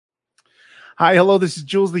Hi, hello, this is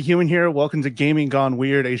Jules the Human here. Welcome to Gaming Gone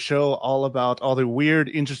Weird, a show all about all the weird,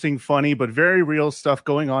 interesting, funny, but very real stuff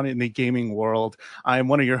going on in the gaming world. I am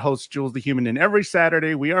one of your hosts, Jules the Human, and every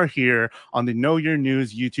Saturday we are here on the Know Your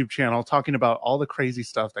News YouTube channel talking about all the crazy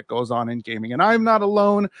stuff that goes on in gaming. And I'm not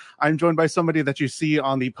alone. I'm joined by somebody that you see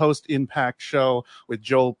on the Post Impact show with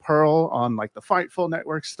Joel Pearl on like the Fightful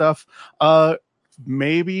Network stuff.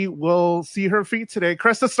 Maybe we'll see her feet today.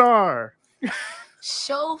 Cresta Star.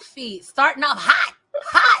 Show feet starting off hot.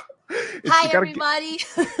 Hi, everybody.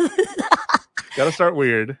 Gotta start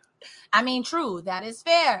weird. I mean, true. That is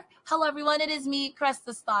fair. Hello, everyone. It is me,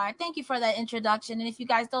 Cresta Star. Thank you for that introduction. And if you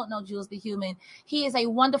guys don't know Jules the Human, he is a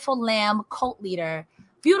wonderful lamb cult leader,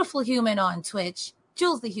 beautiful human on Twitch.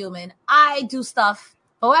 Jules the Human. I do stuff,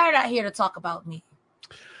 but we're not here to talk about me.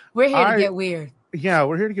 We're here to get weird. Yeah,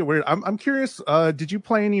 we're here to get weird. I'm curious. Did you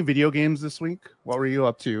play any video games this week? What were you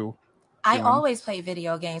up to? I always play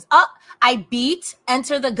video games. I beat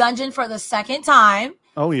Enter the Gungeon for the second time.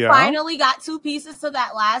 Oh, yeah. Finally got 2 pieces to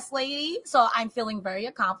that last lady. So I'm feeling very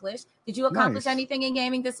accomplished. Did you accomplish anything in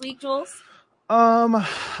gaming this week, Jules? I'm in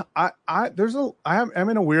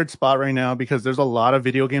a weird spot right now because there's a lot of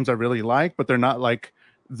video games I really like, but they're not like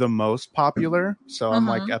the most popular. So I'm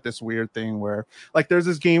like at this weird thing where like there's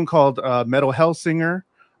this game called Metal Hellsinger.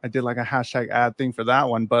 I did like a hashtag ad thing for that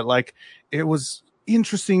one, but like it was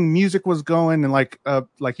interesting. Music was going, and like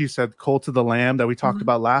you said, Cult of the Lamb that we talked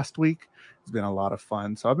about last week. It's been a lot of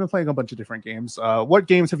fun. So I've been playing a bunch of different games. What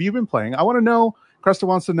games have you been playing? I want to know. Cresta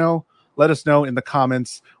wants to know. Let us know in the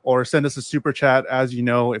comments or send us a super chat. As you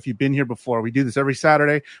know, if you've been here before, we do this every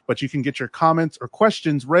Saturday, but you can get your comments or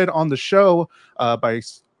questions read on the show by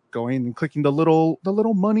going and clicking the little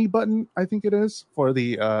money button, I think it is, for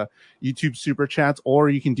the YouTube super chats, or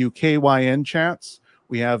you can do KYN chats.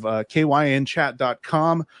 We have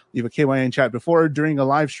kynchat.com. Leave a KYN chat before or during a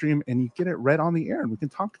live stream, and you get it read on the air, and we can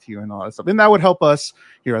talk to you and all that stuff. And that would help us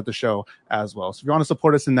here at the show as well. So if you want to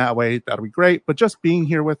support us in that way, that'll be great. But just being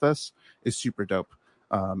here with us is super dope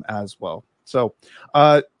as well. So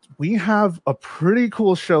we have a pretty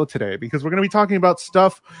cool show today because we're going to be talking about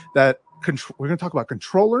stuff that we're going to talk about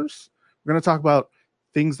controllers. We're going to talk about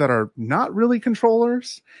things that are not really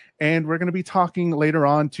controllers, and we're going to be talking later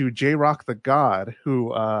on to JrocTheGod,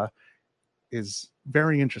 who is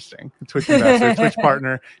very interesting, Twitch investor, Twitch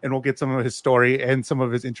partner, and we'll get some of his story and some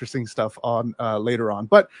of his interesting stuff on later on.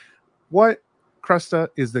 But what, Cresta,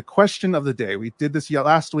 is the question of the day? We did this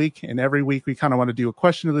last week, and every week we kind of want to do a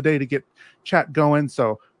question of the day to get chat going.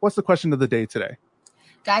 So what's the question of the day today?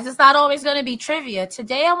 Guys, it's not always going to be trivia.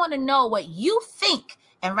 Today I want to know what you think,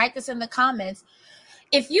 and write this in the comments.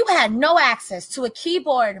 If you had no access to a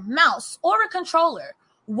keyboard, mouse, or a controller,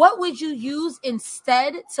 what would you use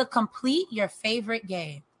instead to complete your favorite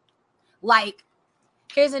game? Like,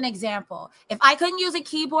 here's an example. If I couldn't use a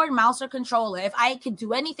keyboard, mouse, or controller, if I could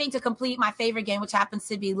do anything to complete my favorite game, which happens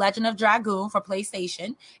to be Legend of Dragoon for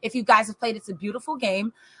PlayStation, if you guys have played, it's a beautiful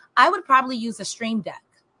game, I would probably use a Stream Deck.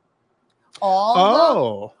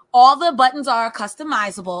 All the buttons are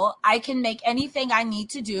customizable. I can make anything I need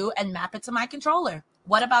to do and map it to my controller.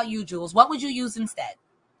 What about you, Jules? What would you use instead?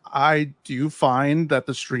 I do find that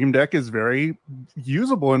the Stream Deck is very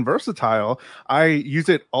usable and versatile. I use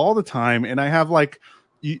it all the time, and I have like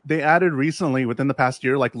they added recently within the past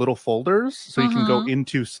year like little folders, so you can go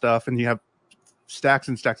into stuff, and you have stacks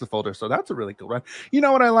and stacks of folders. So that's a really cool one. You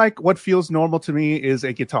know what I like? What feels normal to me is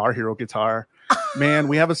a Guitar Hero guitar. Man,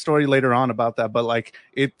 we have a story later on about that, but like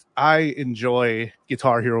I enjoy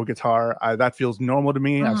Guitar Hero guitar. That feels normal to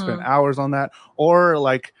me. I've spent hours on that. Or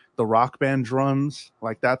like the Rock Band drums,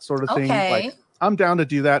 like that sort of thing. Like I'm down to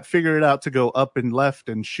do that. Figure it out to go up and left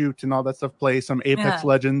and shoot and all that stuff. Play some Apex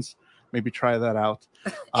Legends. Maybe try that out.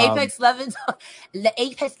 Apex Legends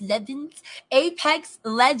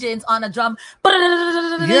on a drum.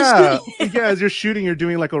 Yeah, as you're shooting, you're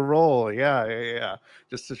doing like a roll. Yeah.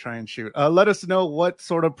 Just to try and shoot. Let us know what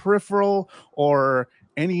sort of peripheral or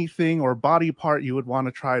anything or body part you would want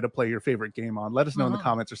to try to play your favorite game on. Let us know in the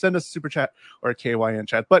comments, or send us a super chat or a KYN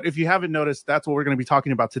chat. But if you haven't noticed, that's what we're going to be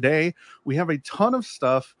talking about today. We have a ton of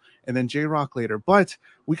stuff, and then J-Rock later. But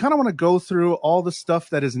we kind of want to go through all the stuff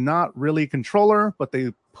that is not really controller, but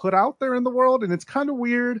they put out there in the world, and it's kind of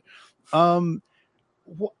weird. Can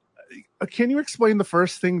you explain the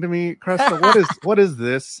first thing to me, Cresta? What is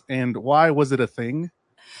this, and why was it a thing?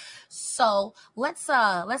 So let's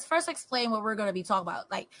first explain what we're going to be talking about.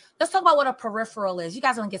 Like, let's talk about what a peripheral is. You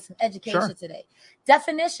guys are going to get some education today.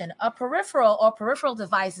 Definition: a peripheral or peripheral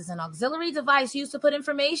device is an auxiliary device used to put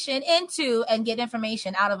information into and get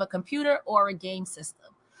information out of a computer or a game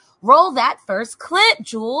system. Roll that first clip,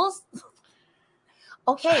 Jules.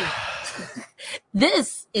 Okay,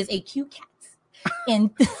 This is a Q cat. And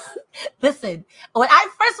listen, when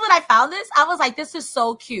I found this, I was like, this is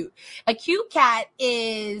so cute. A Q cat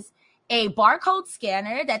is a barcode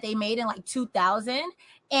scanner that they made in like 2000,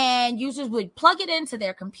 and users would plug it into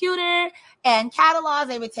their computer, and catalogs,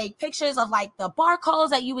 they would take pictures of like the barcodes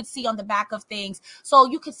that you would see on the back of things. So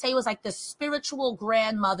you could say it was like the spiritual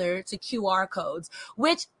grandmother to QR codes,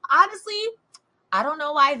 which honestly, I don't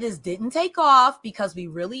know why this didn't take off, because we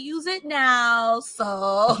really use it now.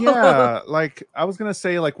 So yeah, like I was gonna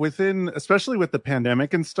say, like within, especially with the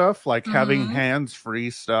pandemic and stuff, like having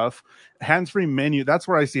hands-free stuff, hands-free menu, that's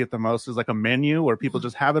where I see it the most, is like a menu where people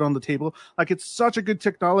just have it on the table. Like it's such a good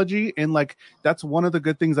technology, and like that's one of the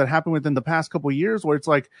good things that happened within the past couple of years, where it's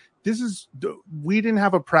like we didn't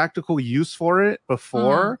have a practical use for it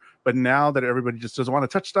before, but now that everybody just doesn't want to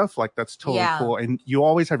touch stuff, like that's totally cool. And you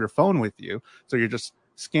always have your phone with you, so you're just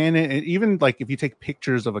scan it. And even like if you take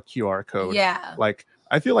pictures of a QR code, like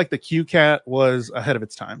I feel like the Q cat was ahead of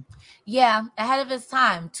its time. Yeah, ahead of its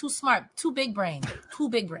time. Too smart, too big brain.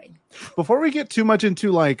 Before we get too much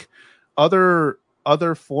into like other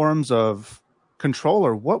forms of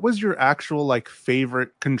controller, what was your actual like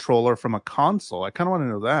favorite controller from a console? I kind of want to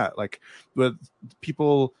know that. Like with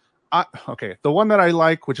people, okay, the one that I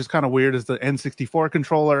like, which is kind of weird, is the N64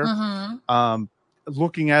 controller.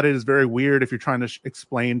 Looking at it is very weird if you're trying to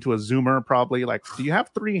explain to a Zoomer, probably like, do you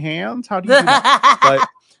have 3 hands? How do you do that? But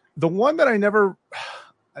the one that I never,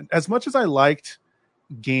 as much as I liked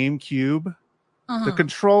GameCube, the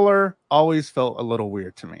controller always felt a little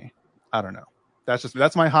weird to me. I don't know.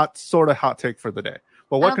 That's my hot take for the day.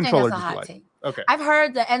 But what controller did you like? Take. Okay. I've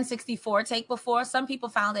heard the N64 take before. Some people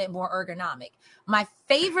found it more ergonomic. My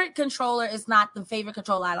favorite controller is not the favorite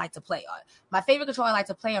controller I like to play on. My favorite controller I like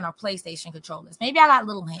to play on are PlayStation controllers. Maybe I got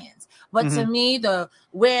little hands, but to me,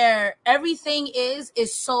 where everything is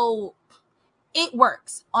so, it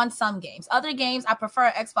works on some games. Other games, I prefer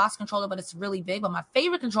an Xbox controller, but it's really big. But my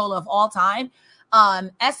favorite controller of all time,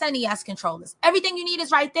 SNES controllers. Everything you need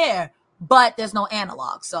is right there, but there's no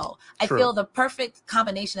analog. So I feel the perfect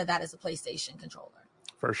combination of that is a PlayStation controller.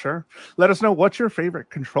 For sure. Let us know what's your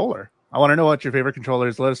favorite controller. I want to know what your favorite controller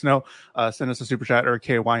is. Let us know. Send us a super chat or a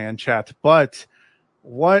KYN chat. But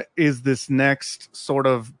what is this next sort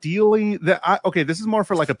of dealy okay, this is more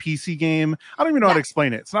for like a PC game. I don't even know how to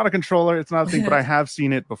explain it. It's not a controller. It's not a thing, but I have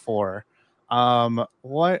seen it before.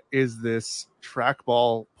 What is this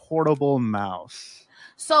trackball portable mouse?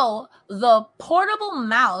 So the portable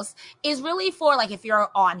mouse is really for like if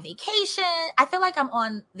you're on vacation. I feel like I'm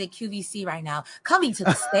on the QVC right now. Coming to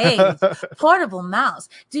the stage. Portable mouse.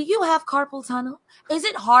 Do you have carpal tunnel? Is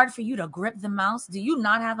it hard for you to grip the mouse? Do you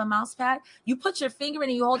not have a mouse pad? You put your finger in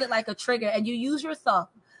and you hold it like a trigger, and you use your thumb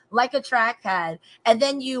like a trackpad, and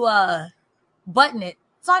then you button it.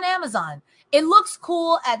 It's on Amazon. It looks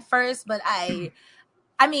cool at first, but I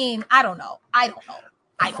mean, I don't know.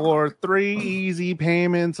 For 3 easy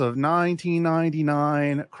payments of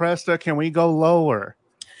 $19.99, Cresta, can we go lower?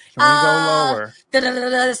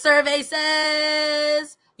 The survey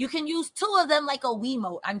says you can use 2 of them like a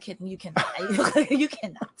Wiimote. I'm kidding. You cannot. You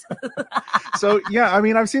cannot. So yeah, I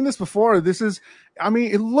mean, I've seen this before.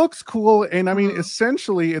 It looks cool, and I mean,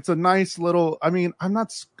 essentially, it's a nice little. I mean, I'm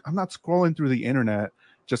not scrolling through the internet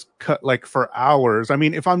just cut like for hours. I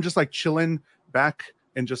mean, if I'm just like chilling back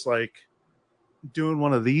and just like doing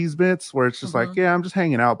one of these bits where it's just like, yeah, I'm just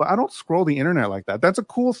hanging out, but I don't scroll the internet like that. That's a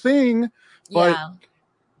cool thing, but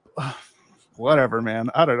whatever, man.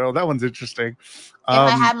 I don't know. That one's interesting. If I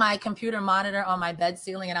had my computer monitor on my bed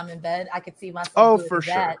ceiling and I'm in bed, I could see myself. Oh, for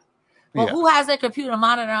sure. Well, who has their computer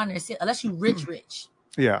monitor on their ceiling? Unless you rich.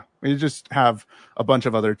 Yeah, you just have a bunch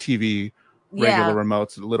of other TV regular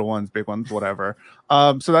remotes, little ones, big ones, whatever.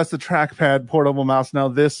 So that's the trackpad portable mouse. Now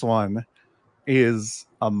this one is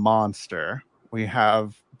a monster. We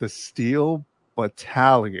have the Steel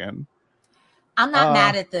Battalion. I'm not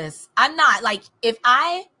mad at this. I'm not. Like, and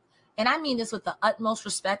I mean this with the utmost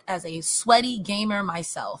respect as a sweaty gamer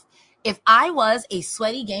myself. If I was a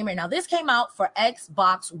sweaty gamer, now this came out for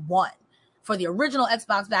Xbox One, for the original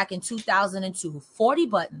Xbox back in 2002, 40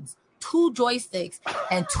 buttons, 2 joysticks,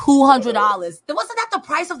 and $200. Wasn't that the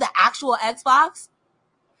price of the actual Xbox?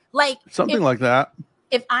 Like something like that.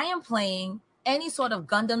 If I am playing any sort of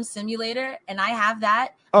Gundam simulator and I have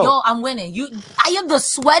that, yo, I'm winning. I am the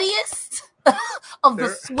sweatiest of the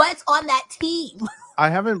sweats on that team. I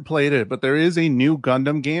haven't played it, but there is a new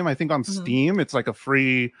Gundam game, I think on Steam. It's like a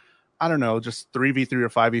free, I don't know, just 3v3 or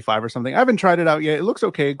 5v5 or something. I haven't tried it out yet. It looks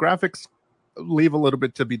okay. Graphics leave a little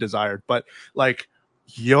bit to be desired, but like,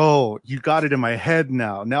 yo, you got it in my head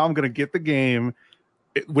now. Now I'm going to get the game,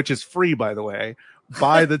 which is free, by the way.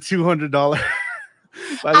 buy the $200.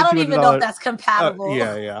 Buy the I don't even know if $200. that's compatible.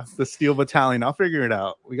 Yeah. The Steel Battalion. I'll figure it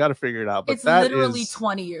out. We got to figure it out. But It's that literally is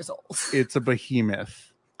 20 years old. It's a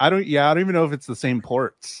behemoth. I don't even know if it's the same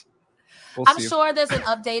ports. We'll I'm see. sure there's an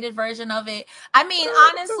updated version of it. I mean,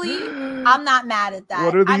 honestly, I'm not mad at that.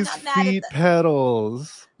 What are I'm these not mad feet at that.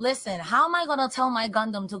 pedals? Listen, how am I going to tell my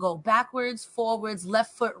Gundam to go backwards, forwards,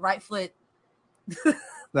 left foot, right foot?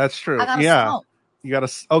 That's true. I gotta Yeah. stomp. You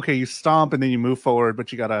gotta, you stomp and then you move forward,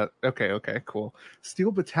 but you gotta, okay, cool.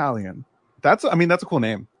 Steel Battalion. That's a cool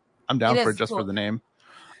name. I'm down for it just for the name.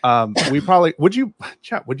 We probably, would you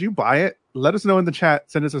buy it? Let us know in the chat.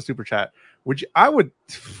 Send us a super chat.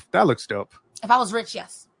 That looks dope. If I was rich,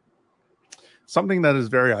 yes. Something that is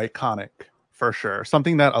very iconic for sure.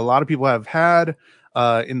 Something that a lot of people have had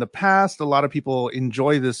in the past. A lot of people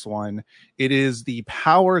enjoy this one. It is the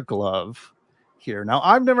Power Glove here. Now,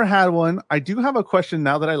 I've never had one. I do have a question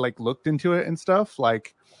now that I looked into it and stuff.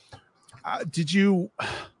 Like, how would you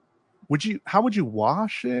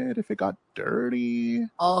wash it if it got dirty?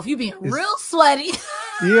 Oh, if you're being real sweaty.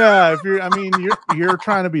 Yeah, if you're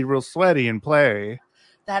trying to be real sweaty and play.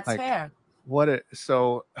 That's fair.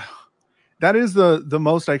 So that is the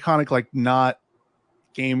most iconic, not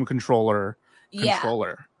game controller.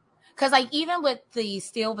 Because even with the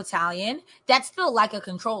Steel Battalion, that's still like a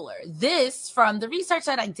controller. This, from the research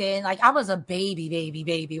that I did, I was a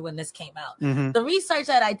baby when this came out. Mm-hmm. The research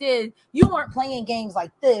that I did, you weren't playing games like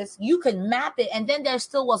this. You could map it, and then there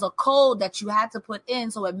still was a code that you had to put in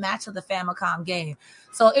so it matched the Famicom game.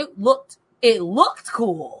 So it looked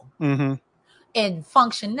cool. Mm-hmm. In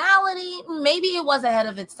functionality, maybe it was ahead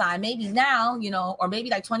of its time. Maybe now, or maybe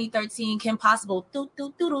 2013, Kim Possible.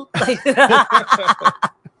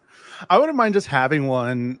 I wouldn't mind just having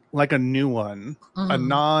one, a new one, a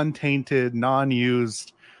non-tainted,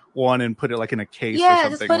 non-used one, and put it in a case. Yeah, or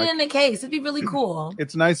something. Just put it in a case. It'd be really cool.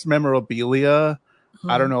 It's nice memorabilia.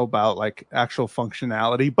 I don't know about actual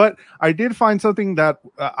functionality, but I did find something that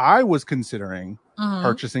I was considering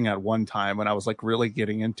purchasing at one time when I was really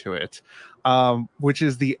getting into it, which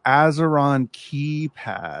is the Azeron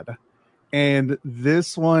keypad. And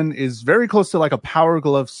this one is very close to a Power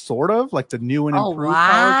Glove, sort of the new and improved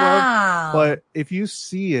Power Glove. But if you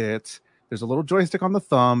see it, there's a little joystick on the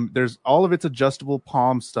thumb. There's all of its adjustable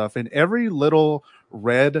palm stuff, and every little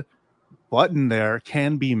red button there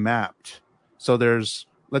can be mapped. So there's,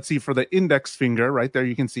 let's see, for the index finger right there,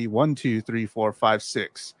 you can see 1, 2, 3, 4, 5,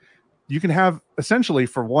 6. You can have essentially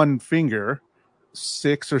for one finger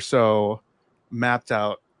 6 or so mapped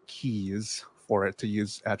out keys for it to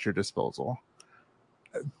use at your disposal.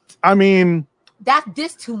 I mean,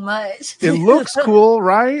 this too much. It looks cool,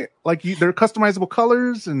 right? They're customizable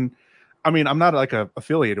colors, and I mean, I'm not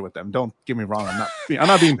affiliated with them. Don't get me wrong. I'm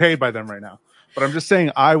not being paid by them right now. But I'm just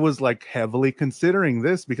saying, I was heavily considering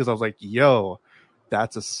this because I was yo,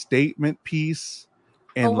 that's a statement piece.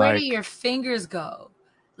 And but where do your fingers go?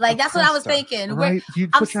 That's what I was thinking. Right?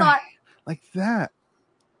 I'm sorry, like that,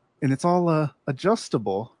 and it's all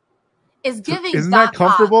adjustable. It's giving. Isn't that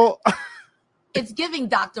comfortable? It's giving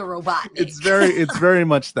Dr. Robotnik. It's very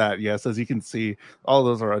much that. Yes, as you can see, all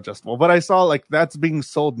those are adjustable. But I saw that's being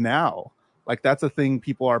sold now. That's a thing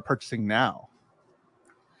people are purchasing now.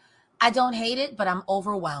 I don't hate it, but I'm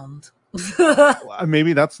overwhelmed.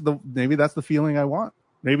 Maybe that's the feeling I want.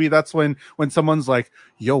 Maybe that's when someone's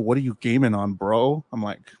 "Yo, what are you gaming on, bro?" I'm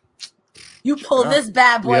you pull this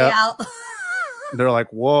bad boy out. They're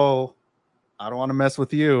whoa. I don't want to mess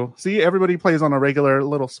with you. See, everybody plays on a regular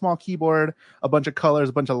little small keyboard, a bunch of colors,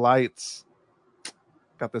 a bunch of lights.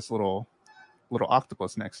 Got this little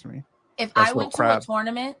octopus next to me. If I went to a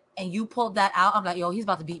tournament and you pulled that out, I'm yo, he's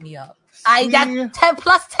about to beat me up. That's 10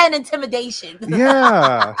 plus 10 intimidation.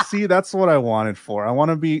 Yeah. See, that's what I wanted for. I want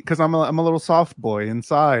to be, because I'm a little soft boy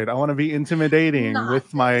inside. I want to be intimidating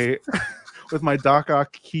with my Doc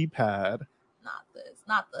Ock keypad.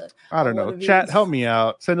 I don't know. Chat, help me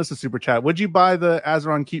out. Send us a super chat. Would you buy the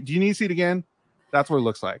Azeron key? Do you need to see it again? That's what it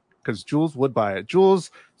looks like. Because Jules would buy it.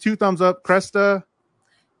 Jules, 2 thumbs up. Cresta.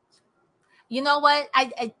 You know what?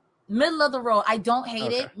 I middle of the road. I don't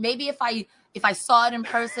hate it. Maybe if I saw it in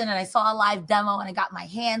person and I saw a live demo and I got my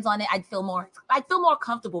hands on it, I'd feel more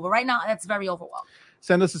comfortable. But right now, that's very overwhelming.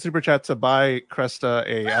 Send us a super chat to buy Cresta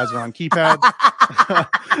a Azeron keypad.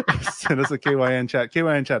 Send us a KYN chat,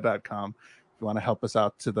 kynchat.com. You want to help us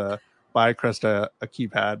out to the buy Cresta a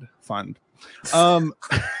keypad fund.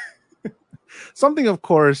 Something, of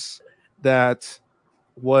course, that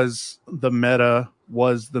was the meta,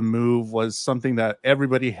 was the move, was something that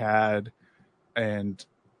everybody had, and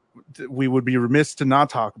we would be remiss to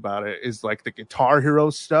not talk about it, is the Guitar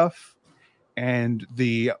Hero stuff. and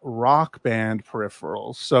the Rock Band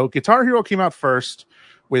peripherals. So Guitar Hero came out first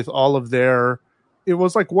with all of their, it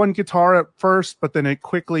was like one guitar at first, but then it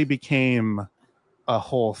quickly became a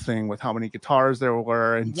whole thing with how many guitars there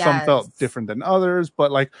were, and some Yes. felt different than others.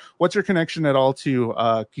 But like, what's your connection at all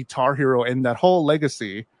to Guitar Hero and that whole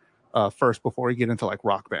legacy first before we get into like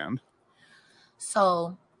Rock Band?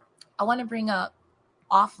 So I want to bring up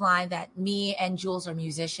offline that me and Jules are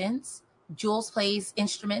musicians. Jules plays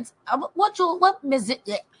instruments. What Jules? What music?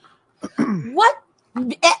 What?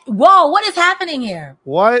 Whoa! What is happening here?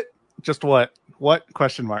 What? Just what? What?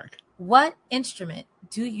 Question mark. What instrument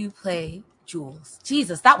do you play, Jules?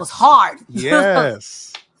 Jesus, that was hard.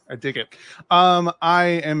 Yes. I dig it.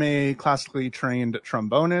 I am a classically trained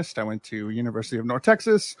trombonist. I went to University of North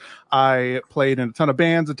Texas. I played in a ton of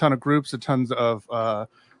bands, a ton of groups, a tons of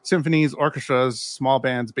symphonies, orchestras, small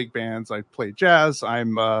bands, big bands. I played jazz.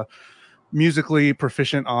 I'm musically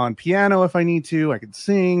proficient on piano if I need to. I can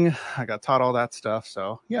sing. I got taught all that stuff.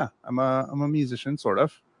 So yeah, I'm a musician, sort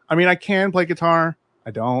of. I mean, I can play guitar.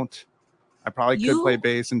 I don't. I probably could play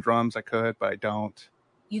bass and drums. I could, but I don't.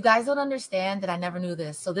 You guys don't understand that I never knew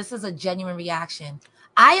this. So this is a genuine reaction.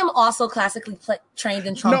 I am also classically trained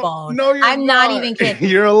in trombone. No, I'm not even kidding.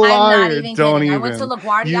 You're a liar. I'm not even don't kidding. even. I went to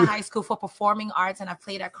LaGuardia High School for Performing Arts, and I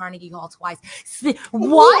played at Carnegie Hall twice.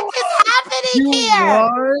 What is happening here?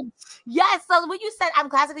 What? Yes. So when you said I'm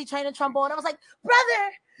classically trained in trombone, I was like,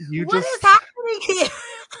 brother, what is happening here?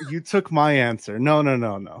 You took my answer.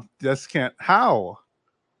 No. This can't. How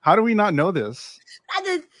do we not know this? I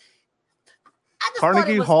just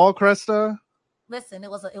Carnegie Hall, Cresta. Listen, it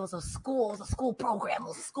was a school program. It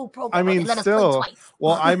was a school program. I mean, still.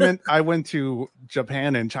 Well, I went to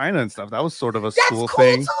Japan and China and stuff. That was sort of a school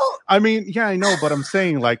thing. Too. I mean, yeah, I know, but I'm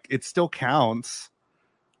saying like it still counts.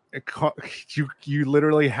 You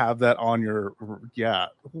literally have that on your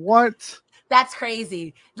What? That's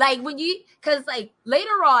crazy. Like because like later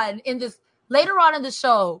on in the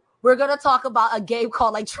show, we're gonna talk about a game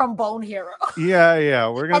called like Trombone Hero. Yeah,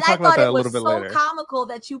 we're gonna talk about that a little bit later. It's so comical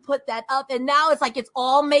that you put that up, and now it's like it's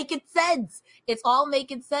all making sense. It's all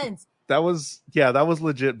making sense. That was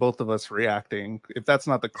legit. Both of us reacting. If that's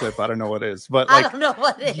not the clip, I don't know what is. But like, I don't know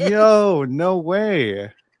what it is. Yo, no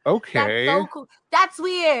way. Okay, that's so cool. That's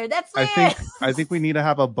weird. I think we need to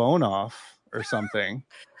have a bone off or something.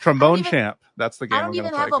 Trombone Champ. That's the game. I don't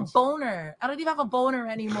even have a boner. I don't even have a boner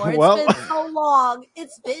anymore. It's been so long.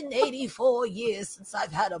 It's been 84 years since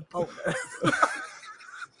I've had a boner.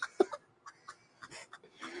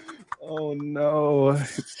 Oh no,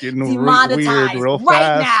 it's getting weird real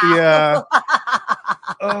fast. Now. Yeah.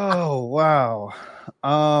 Oh wow.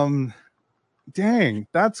 Dang,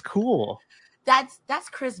 that's cool. That's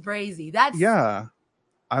Chris Brazy. Yeah.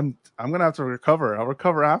 I'm gonna have to recover. I'll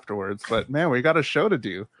recover afterwards. But man, we got a show to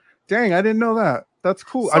do. Dang, I didn't know that. That's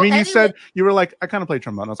cool. So I mean, you said you were like, I kind of played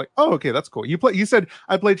trombone. I was like, oh, okay, that's cool. You said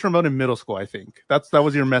I played trombone in middle school. I think that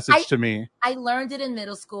was your message to me. I learned it in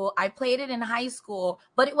middle school. I played it in high school,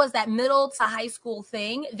 but it was that middle to high school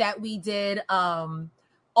thing that we did.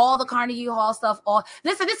 All the Carnegie Hall stuff.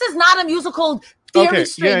 Listen, this is not a musical theory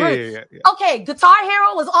stream. Yeah. Okay, Guitar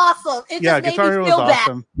Hero was awesome. It just made me feel bad.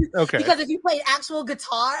 Awesome. Okay. Because if you played actual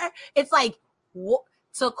guitar, it's like,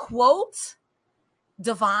 to quote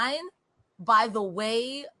Divine, by the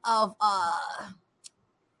way of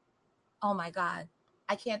oh my God,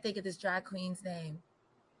 I can't think of this drag queen's name.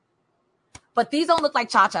 But these don't look like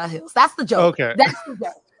Cha-Cha Hills. That's the joke. Okay. That's the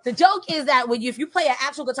joke. The joke is that if you play an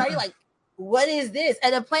actual guitar, you're like, what is this?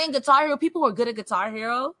 And then playing Guitar Hero, people who are good at Guitar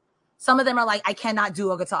Hero, some of them are like, I cannot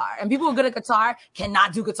do a guitar. And people who are good at guitar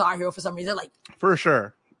cannot do Guitar Hero for some reason. Like, for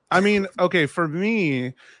sure. I mean, okay, for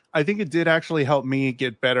me, I think it did actually help me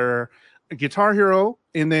get better Guitar Hero,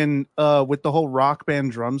 and then with the whole Rock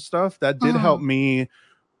Band drum stuff, that did help me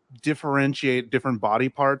differentiate different body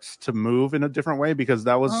parts to move in a different way, because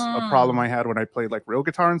that was a problem I had when I played like real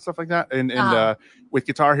guitar and stuff like that. And with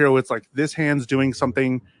Guitar Hero, it's like this hand's doing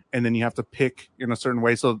something, and then you have to pick in a certain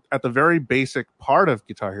way. So at the very basic part of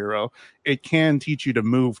Guitar Hero, it can teach you to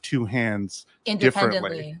move two hands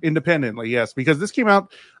independently. Yes, because this came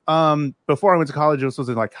out before I went to college. This was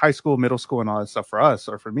in like high school, middle school, and all that stuff for us,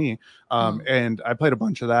 or for me. And I played a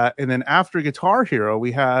bunch of that. And then after Guitar Hero,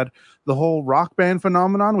 we had the whole Rock Band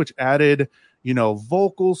phenomenon, which added,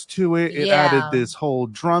 vocals to it. It added this whole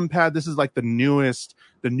drum pad. This is like the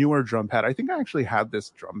newer drum pad. I think I actually had this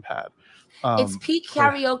drum pad. It's peak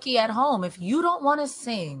karaoke at home. If you don't want to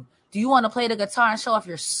sing, do you want to play the guitar and show off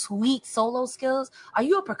your sweet solo skills? Are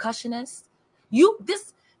you a percussionist?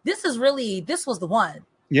 This was the one.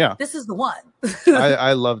 Yeah. This is the one.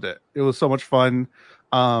 I loved it. It was so much fun.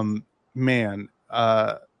 Man,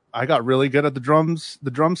 I got really good at the drum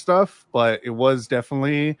stuff, but it was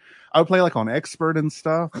definitely, I would play like on expert and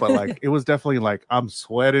stuff, but like it was definitely like I'm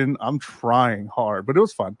sweating, I'm trying hard, but it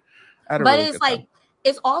was fun. I had a But really it's good time. like,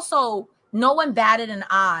 it's also, no one batted an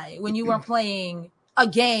eye when you were playing a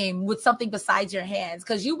game with something besides your hands,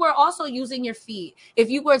 because you were also using your feet. If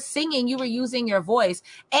you were singing, you were using your voice.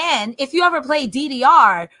 And if you ever played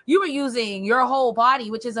DDR, you were using your whole body,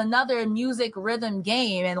 which is another music rhythm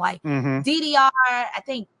game. And like DDR, I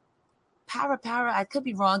think Para, I could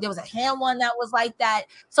be wrong. There was a hand one that was like that.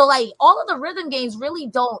 So like all of the rhythm games really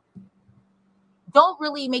don't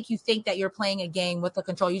really make you think that you're playing a game with a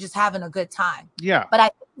control. You're just having a good time. Yeah. But I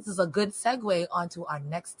think this is a good segue onto our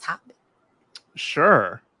next topic.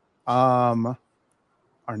 Sure. Our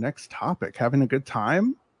next topic, having a good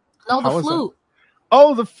time? No, the flute.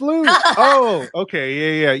 Oh, the flute. Oh,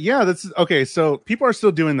 okay. Yeah. That's okay. So people are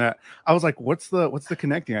still doing that. I was like, what's the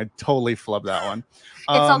connecting? I totally flubbed that one.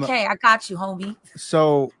 It's okay. I got you, homie.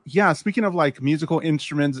 So yeah, speaking of like musical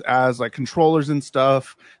instruments as like controllers and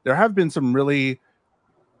stuff, there have been some really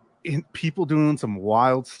people doing some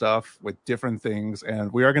wild stuff with different things,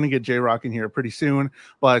 and we are going to get J-Rock in here pretty soon.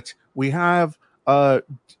 But we have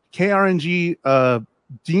KRNG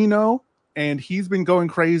Dino, and he's been going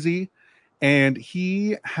crazy, and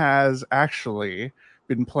he has actually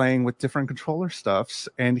been playing with different controller stuffs,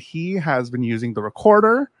 and he has been using the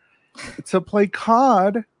recorder to play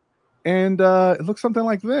COD, and it looks something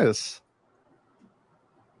like this,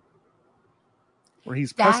 where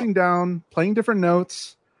he's pressing down, playing different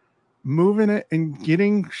notes, moving it and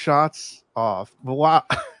getting shots off. Wow.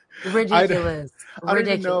 Ridiculous. I don't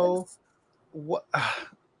even know what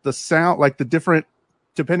the sound, like the different,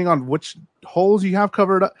 depending on which holes you have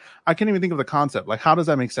covered up. I can't even think of the concept. Like, how does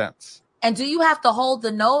that make sense? And do you have to hold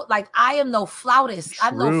the note? Like, I am no flautist. True.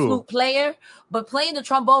 I'm no flute player, but playing the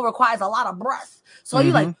trombone requires a lot of breath. So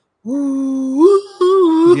you like,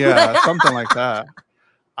 yeah, something like that.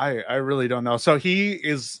 I really don't know. So he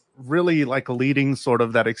is really like leading sort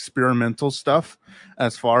of that experimental stuff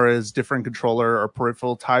as far as different controller or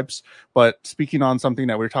peripheral types. But speaking on something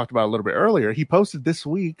that we talked about a little bit earlier, he posted this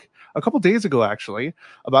week, a couple days ago actually,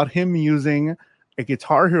 about him using a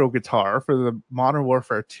Guitar Hero guitar for the Modern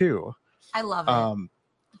Warfare 2. I love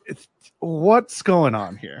it. What's going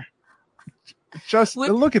on here? Just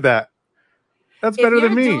look at that. That's better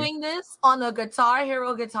than me. If you're doing this on a Guitar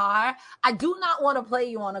Hero guitar, I do not want to play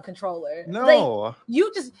you on a controller. No. Like,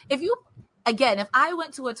 if I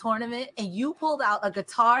went to a tournament and you pulled out a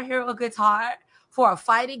Guitar Hero guitar for a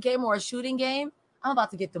fighting game or a shooting game, I'm about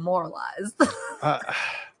to get demoralized.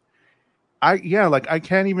 I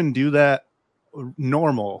can't even do that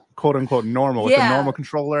normal, quote unquote normal, with a normal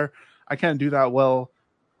controller. I can't do that well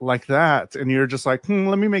like that. And you're just like,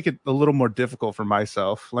 let me make it a little more difficult for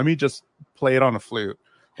myself. Let me just play it on a flute.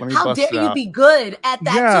 How dare you be good at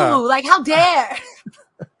that too? Like, how dare?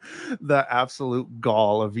 The absolute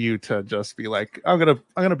gall of you to just be like, I'm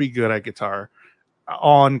gonna be good at guitar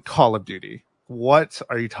on Call of Duty. What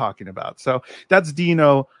are you talking about? So that's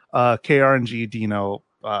Dino, KRNG Dino.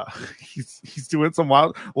 He's doing some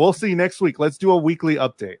wild. We'll see next week. Let's do a weekly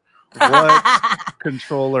update.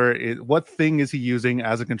 What thing is he using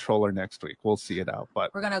as a controller next week? We'll see it out.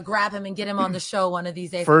 But we're gonna grab him and get him on the show one of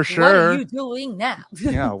these days. For sure. What are you doing now?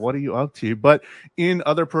 Yeah, what are you up to? But in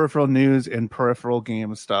other peripheral news and peripheral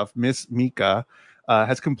game stuff, Miss Mika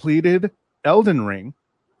has completed Elden Ring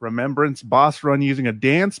Remembrance boss run using a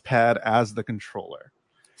dance pad as the controller.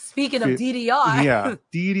 Speaking of DDR. Yeah,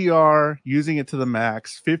 DDR, using it to the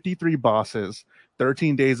max, 53 bosses,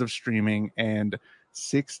 13 days of streaming, and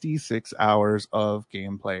 66 hours of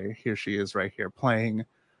gameplay. Here she is right here playing,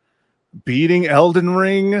 beating Elden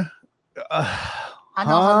Ring. I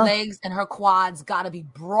know her legs and her quads gotta be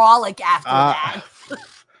brawling after that.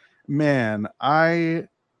 Man, I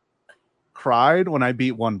cried when I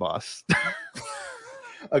beat one boss.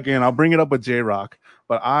 Again, I'll bring it up with J-Rock,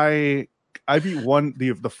 but I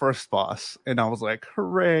beat the first boss, and I was like,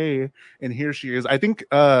 hooray. And here she is. I think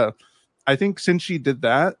since she did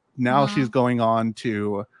that, now she's going on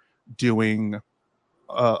to doing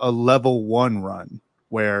a level 1 run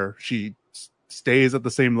where she stays at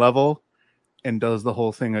the same level and does the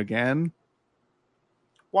whole thing again.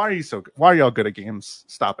 Why are y'all good at games?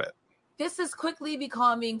 Stop it. This is quickly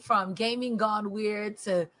becoming from gaming gone weird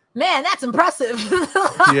to, man, that's impressive.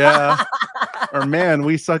 Yeah. Or, man,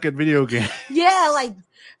 we suck at video games. Yeah, like,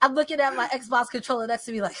 I'm looking at my Xbox controller next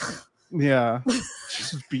to me like, yeah.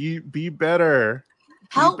 Just be better.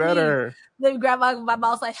 Help be better. Me. Let me grab my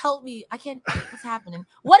mouse, like, help me. I can't, what's happening?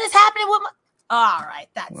 What is happening with my, all right,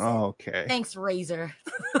 that's okay. Thanks, Razer.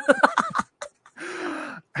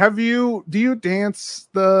 Do you dance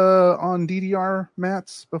the on DDR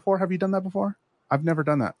mats before? Have you done that before? I've never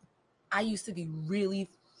done that. I used to be really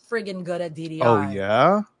friggin' good at Oh DDR.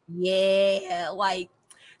 yeah. Yeah, like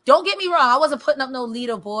don't get me wrong, I wasn't putting up no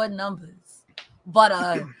leaderboard numbers, but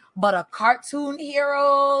a cartoon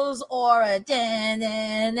heroes or a because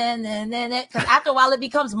after a while it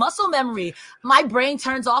becomes muscle memory. My brain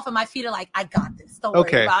turns off and my feet are like, I got this. Don't worry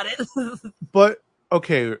Okay. about it. But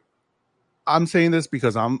okay, I'm saying this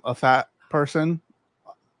because I'm a fat person.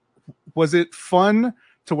 Was it fun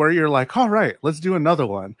to where you're like, all right, let's do another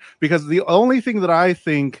one? Because the only thing that I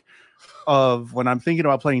think of when I'm thinking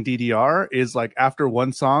about playing DDR is like after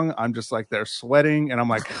one song, I'm just like they're sweating and I'm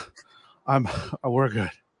like, I'm we're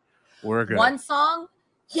good. We're good. One song,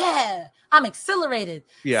 yeah, I'm exhilarated.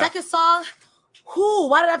 Yeah. Second song, whoo,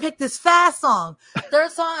 why did I pick this fast song?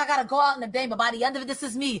 Third song, I gotta go out in the bang, but by the end of it, this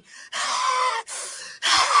is me.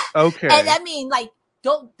 And Okay. I mean, like,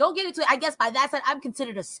 don't get into it. I guess by that side, I'm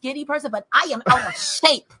considered a skinny person, but I am out of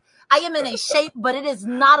shape. I am in a shape, but it is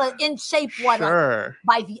not an in shape one. Like, Sure.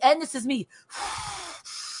 by the end, this is me.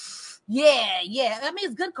 Yeah. I mean,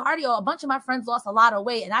 it's good cardio. A bunch of my friends lost a lot of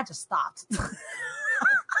weight, and I just stopped.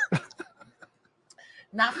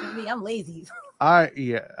 Not for me. I'm lazy.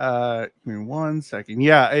 Give me 1 second.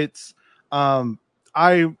 Yeah, it's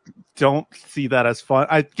I don't see that as fun.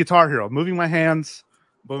 Guitar Hero, moving my hands,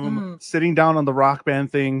 boom, sitting down on the Rock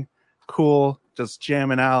Band thing, cool, just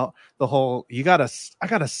jamming out the whole I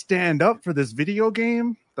gotta stand up for this video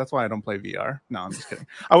game. That's why I don't play VR. No, I'm just kidding.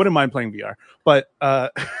 I wouldn't mind playing VR. But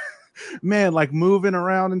man, like moving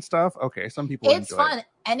around and stuff. Okay, some people It's enjoy it. fun.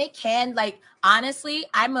 And it can, like, honestly,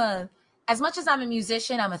 as much as I'm a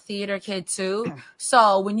musician, I'm a theater kid too.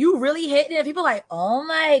 So when you really hit it, people are like, oh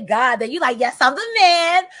my God. Then you like, yes, I'm the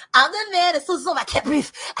man. I'm the man. As soon as I can't breathe.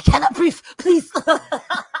 I cannot breathe. Please.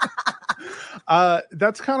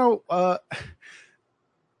 That's kind of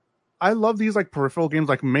I love these like peripheral games,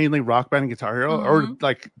 like mainly Rock Band and Guitar Hero, or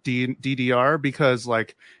like DDR, because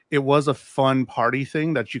like it was a fun party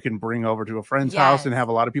thing that you can bring over to a friend's house and have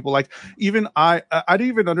a lot of people. Like even I didn't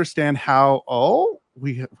even understand how. Oh,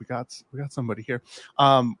 we got somebody here.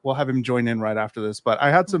 We'll have him join in right after this. But I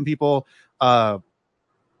had some people, or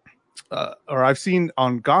I've seen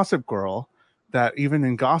on Gossip Girl, that even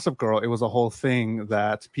in Gossip Girl, it was a whole thing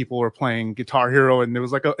that people were playing Guitar Hero, and it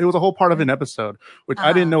was it was a whole part of an episode, which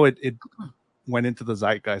I didn't know it went into the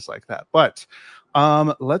zeitgeist like that. But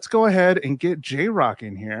let's go ahead and get J-Rock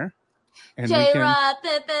in here. And J-Rock,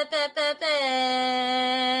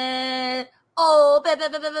 oh,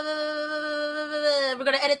 we're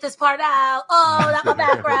gonna edit this part out. Oh, not my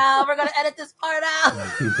background. We're gonna edit this part out.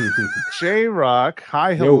 J-Rock,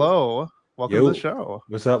 hi, hello. Welcome to the show.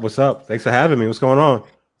 What's up? Thanks for having me. What's going on?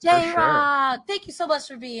 J-Rock, thank you so much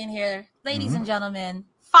for being here. Ladies and gentlemen,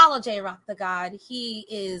 follow JrocTheGod. He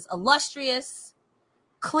is illustrious,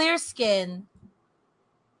 clear skin,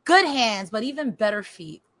 good hands, but even better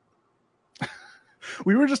feet.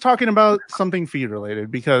 We were just talking about something feed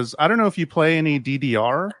related, because I don't know if you play any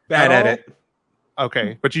DDR. Bad at it.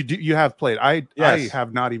 Okay, but you have played. I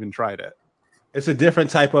have not even tried it. It's a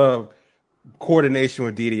different type of coordination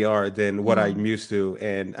with DDR than what I'm used to,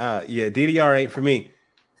 and DDR ain't for me.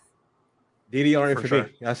 DDR ain't for me.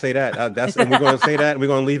 I say that. And we're going to say that, and we're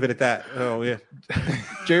going to leave it at that. Oh yeah.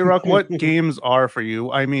 J-Rock, what games are for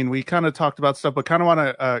you? I mean, we kind of talked about stuff, but kind of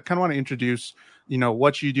want to introduce,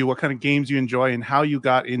 what you do, what kind of games you enjoy, and how you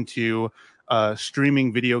got into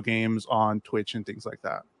streaming video games on Twitch and things like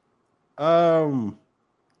that.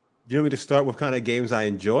 Do you want me to start with kind of games I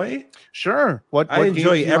enjoy? Sure. What I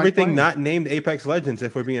enjoy everything not named Apex Legends,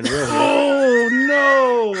 if we're being real here. Oh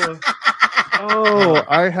no. Oh,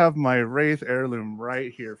 I have my Wraith heirloom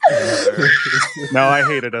right here. No, I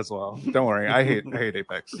hate it as well. Don't worry, I hate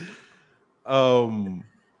Apex.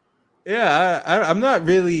 Yeah, I'm not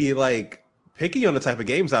really like picky on the type of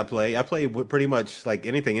games I play. I play pretty much like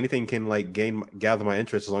anything. Anything can like gather my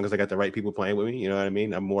interest as long as I got the right people playing with me. You know what I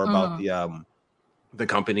mean? I'm more about the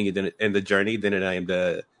company and the journey than I am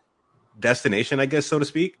the destination, I guess, so to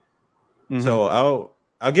speak. So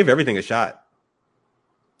I'll give everything a shot.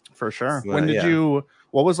 For sure.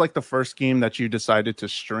 What was like the first game that you decided to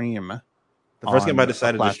stream? The first game I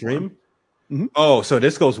decided to stream? Oh, so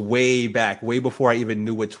this goes way back, way before I even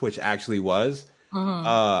knew what Twitch actually was.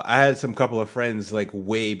 I had some couple of friends like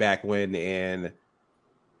way back when, and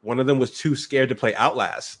one of them was too scared to play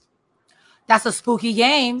Outlast. That's a spooky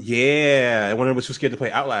game. Yeah, one of them was too scared to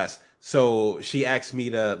play Outlast. So she asked me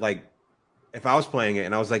to like if I was playing it,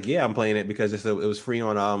 and I was like, yeah, I'm playing it because it was free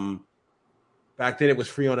on back then it was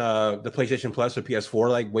free on the PlayStation Plus or PS4,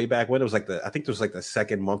 like way back when. It was like I think it was like the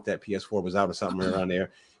second month that PS4 was out or something around there.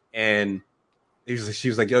 And she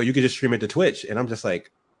was like, yo, you could just stream it to Twitch. And I'm just like,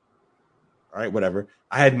 all right, whatever.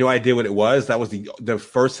 I had no idea what it was. That was the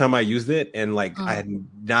first time I used it. And like, I had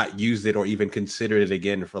not used it or even considered it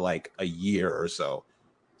again for like a year or so.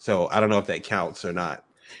 So I don't know if that counts or not.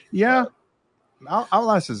 Yeah.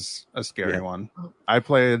 Outlast is a scary one. I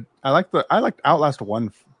liked Outlast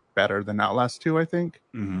 1 better than Outlast 2, I think.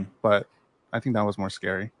 But I think that was more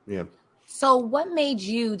scary. Yeah. So what made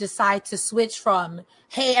you decide to switch from,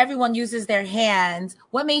 hey, everyone uses their hands?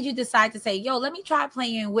 What made you decide to say, yo, let me try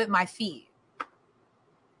playing with my feet?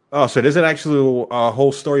 Oh, so there's an actual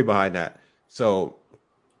whole story behind that. So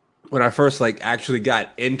when I first like actually got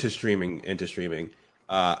into streaming,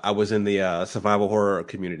 I was in the survival horror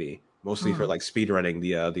community, mostly for like speedrunning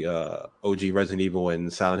the OG Resident Evil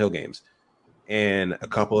and Silent Hill games. And a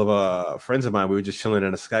couple of friends of mine, we were just chilling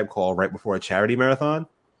in a Skype call right before a charity marathon.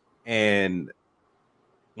 And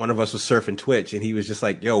one of us was surfing Twitch, and he was just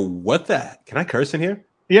like, yo, what the? Can I curse in here?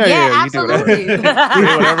 Yeah, absolutely. You do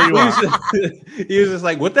whatever you want. He was just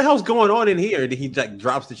like, what the hell's going on in here? And he like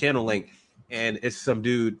drops the channel link, and it's some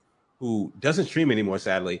dude who doesn't stream anymore,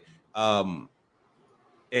 sadly. And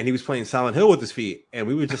he was playing Silent Hill with his feet, and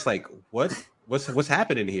we were just like, what's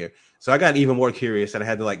happening here? So I got even more curious, and I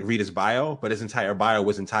had to like read his bio, but his entire bio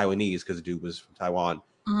was in Taiwanese because the dude was from Taiwan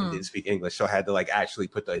and didn't speak English. So I had to like actually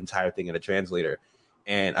put the entire thing in a translator.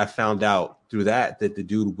 And I found out through that the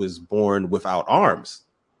dude was born without arms.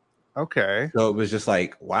 Okay. So it was just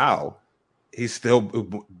like, wow, he's still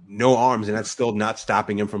no arms, and that's still not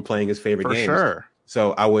stopping him from playing his favorite games. For sure.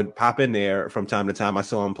 So I would pop in there from time to time. I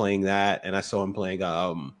saw him playing that, and I saw him playing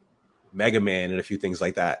Mega Man and a few things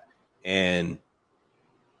like that. And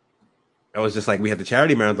I was just like, we had the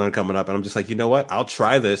charity marathon coming up, and I'm just like, you know what? I'll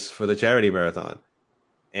try this for the charity marathon.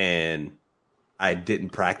 And I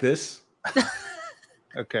didn't practice.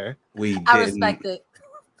 Okay. I respect it.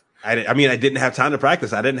 I didn't have time to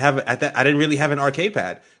practice. I didn't really have an arcade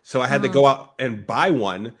pad. So I had to go out and buy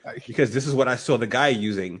one because this is what I saw the guy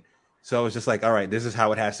using. So I was just like, all right, this is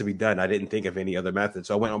how it has to be done. I didn't think of any other method.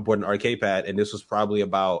 So I went on board an arcade pad, and this was probably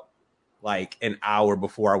about like an hour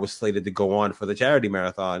before I was slated to go on for the charity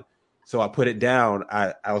marathon. So I put it down.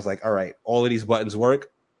 I was like, all right, all of these buttons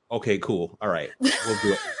work. Okay, cool. All right, we'll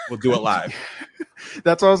do it. We'll do it live.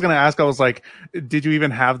 That's what I was going to ask. I was like, did you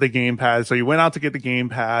even have the gamepad? So you went out to get the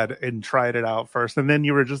gamepad and tried it out first, and then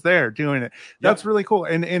you were just there doing it. That's really cool.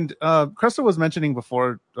 And Cresta was mentioning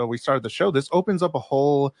before we started the show, this opens up a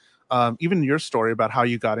whole, even your story about how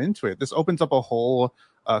you got into it. This opens up a whole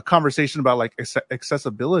conversation about like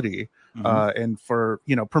accessibility and for,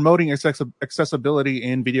 promoting accessibility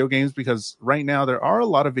in video games, because right now there are a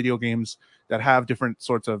lot of video games that have different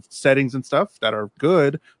sorts of settings and stuff that are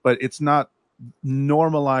good, but it's not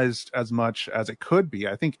normalized as much as it could be.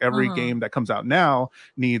 I think every game that comes out now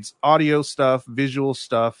needs audio stuff, visual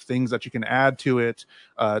stuff, things that you can add to it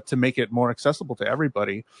to make it more accessible to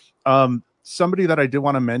everybody. Somebody that I did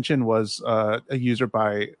want to mention was a user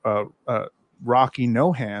by Rocky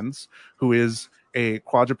No Hands, who is a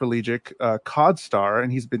quadriplegic COD star,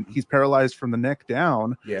 and he's paralyzed from the neck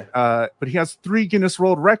down. But he has 3 Guinness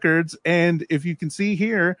World Records, and if you can see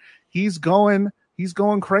here, he's going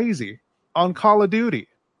crazy on Call of Duty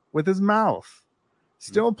with his mouth,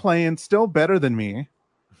 still playing, still better than me.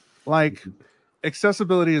 Like,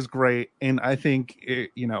 accessibility is great, and I think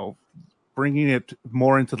bringing it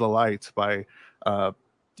more into the light by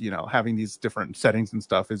having these different settings and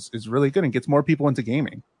stuff is really good and gets more people into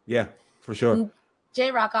gaming. Yeah, for sure.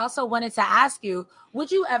 J-Rock, I also wanted to ask you,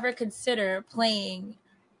 would you ever consider playing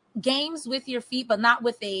games with your feet, but not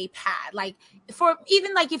with a pad? Like for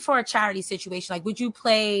a charity situation, like would you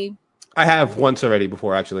play? I have once already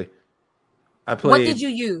before, actually. I played. What did you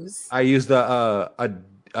use? I used a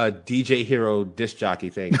DJ Hero disc jockey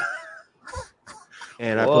thing.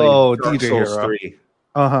 And I played Dark Souls 3.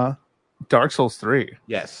 Dark Souls 3.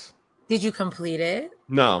 Yes. Did you complete it?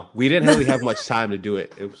 No, we didn't really have much time to do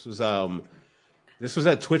it. It was this was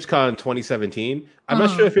at TwitchCon 2017. I'm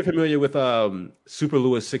not sure if you're familiar with Super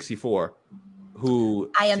Lewis 64,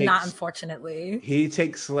 who I am not, unfortunately. He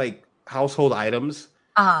takes like household items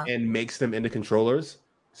and makes them into controllers.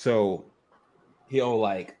 So he'll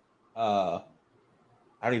like I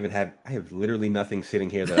have literally nothing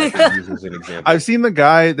sitting here that I can use as an example. I've seen the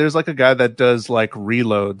guy. There's like a guy that does like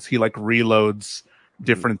reloads. He like reloads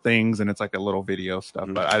different things, and it's like a little video stuff.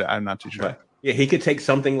 But I'm not too sure. But, yeah, he could take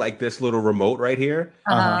something like this little remote right here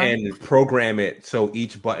and program it so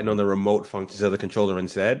each button on the remote functions as a controller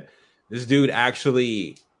instead. This dude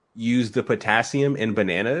actually used the potassium in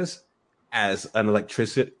bananas as an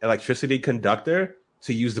electricity conductor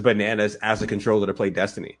to use the bananas as a controller to play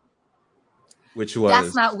Destiny, which was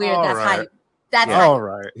that's not weird. all That's right. hype. That's Yeah. hype. All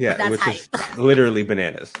right. yeah, That's which is hype. literally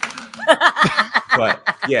bananas.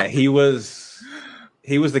 But yeah, he was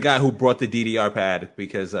the guy who brought the DDR pad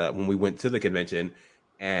because when we went to the convention,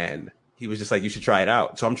 and he was just like, you should try it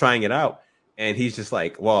out. So I'm trying it out, and he's just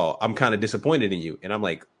like, well, I'm kind of disappointed in you. And I'm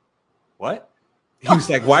like, what? He was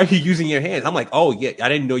like, why are you using your hands? I'm like, oh yeah, I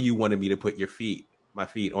didn't know you wanted me to put my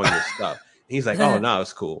feet on your stuff. And he's like, oh no,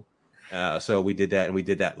 it's cool. So we did that, and we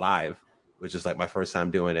did that live, which is like my first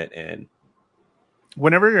time doing it. And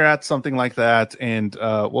whenever you're at something like that, and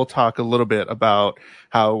we'll talk a little bit about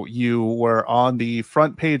how you were on the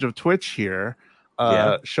front page of Twitch here,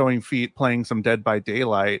 showing feet playing some Dead by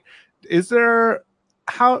Daylight. Is there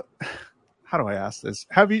how do I ask this?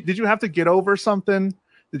 Did you have to get over something?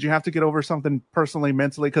 Did you have to get over something personally,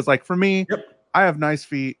 mentally? Because like for me, I have nice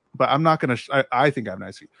feet, but I'm not gonna. I think I have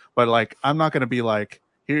nice feet, but like I'm not gonna be like,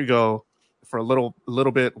 here you go for a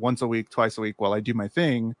little bit, once a week, twice a week while I do my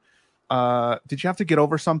thing. Did you have to get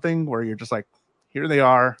over something where you're just like, here they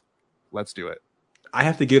are, let's do it? I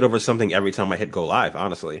have to get over something every time I hit go live,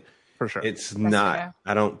 honestly. For sure. It's not, fair.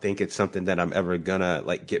 I don't think it's something that I'm ever gonna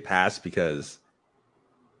like get past, because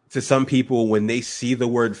to some people, when they see the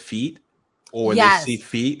word feet or when they see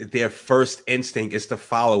feet, their first instinct is to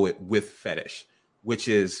follow it with fetish, which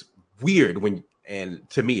is weird and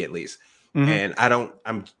to me at least. And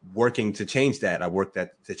I'm working to change that. I work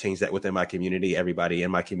to change that within my community. Everybody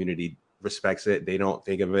in my community respects it. They don't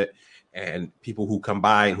think of it. And people who come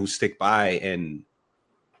by and who stick by and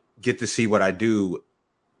get to see what I do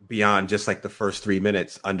beyond just like the first 3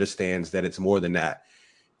 minutes understands that it's more than that.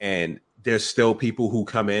 And there's still people who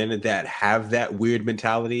come in that have that weird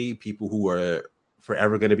mentality, people who are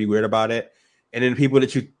forever going to be weird about it. And then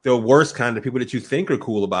the worst kind of people that you think are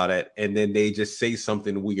cool about it, and then they just say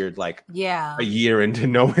something weird like a year into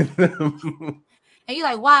knowing them. And you're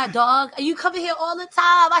like, why, dog? Are you coming here all the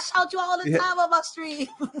time? I shout you all the time on my stream.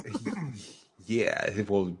 Yeah,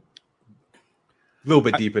 well, a little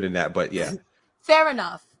bit deeper than that, but yeah. Fair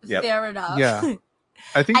enough. Yep. Fair enough. Yeah.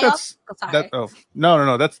 I think that's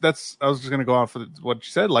no. That's I was just gonna go off of what you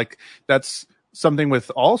said. Like that's something with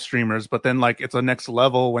all streamers, but then like it's a next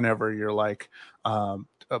level whenever you're like a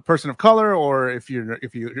person of color, or if you're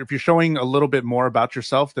showing a little bit more about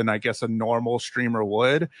yourself than I guess a normal streamer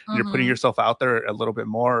would. You're putting yourself out there a little bit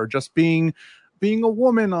more, or just being a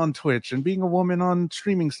woman on Twitch and being a woman on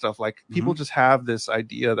streaming stuff. Like people just have this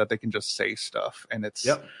idea that they can just say stuff, and it's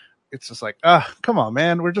just like, come on,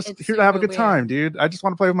 man. We're just here to have a good time, dude. I just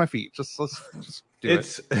want to play with my feet. Let's do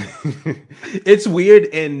it. It's weird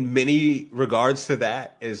in many regards to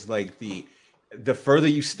that. Is like the further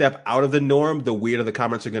you step out of the norm, the weirder the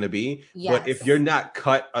comments are going to be. Yes. But if you're not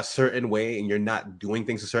cut a certain way and you're not doing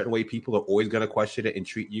things a certain way, people are always going to question it and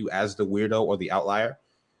treat you as the weirdo or the outlier.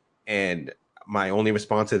 And my only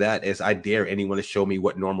response to that is I dare anyone to show me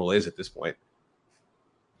what normal is at this point.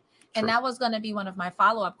 And that was going to be one of my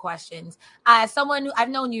follow-up questions. As someone who I've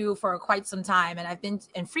known you for quite some time, and I've been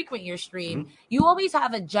and frequent your stream, you always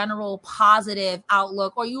have a general positive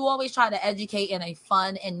outlook, or you always try to educate in a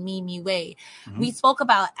fun and memey way. We spoke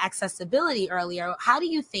about accessibility earlier. How do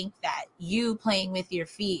you think that you playing with your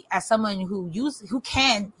feet, as someone who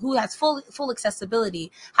has full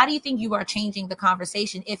accessibility, how do you think you are changing the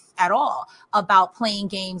conversation, if at all, about playing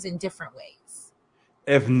games in different ways?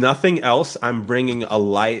 If nothing else, I'm bringing a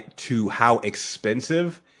light to how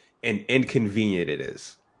expensive and inconvenient it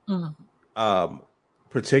is.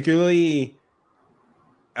 Particularly,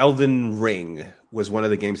 Elden Ring was one of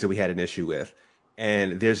the games that we had an issue with.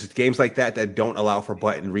 And there's games like that don't allow for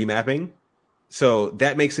button remapping. So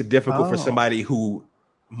that makes it difficult for somebody who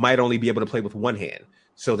might only be able to play with one hand.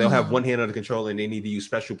 So they'll have one hand on the controller and they need to use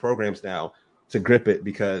special programs now to grip it,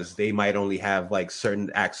 because they might only have like certain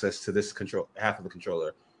access to this half of the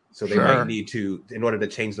controller. So they might need to, in order to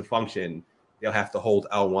change the function, they'll have to hold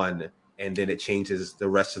L1, and then it changes the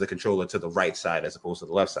rest of the controller to the right side as opposed to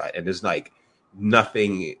the left side. And there's like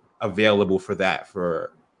nothing available for that,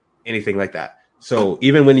 for anything like that. So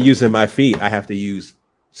even when using my feet, I have to use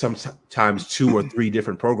sometimes 2 or 3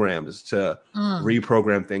 different programs to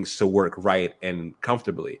reprogram things to work right and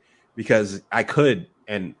comfortably, because I could,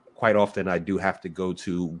 and quite often I do have to go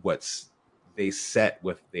to what's they set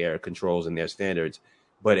with their controls and their standards,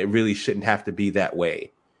 but it really shouldn't have to be that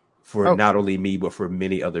way for not only me, but for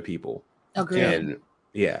many other people. Agreed.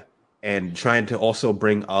 And trying to also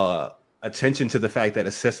bring attention to the fact that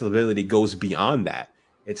accessibility goes beyond that.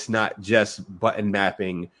 It's not just button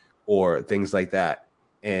mapping or things like that.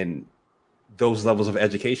 And those levels of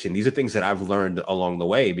education. These are things that I've learned along the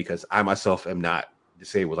way because I myself am not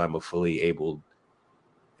disabled. I'm a fully abled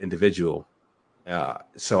individual.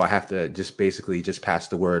 So I have to just basically just pass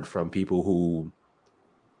the word from people who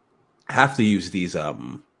have to use these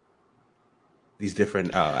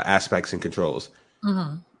different aspects and controls.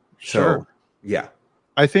 Mm-hmm. Sure. So yeah.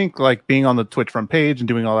 I think like being on the Twitch front page and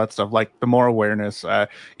doing all that stuff, like the more awareness,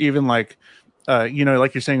 even like, you know,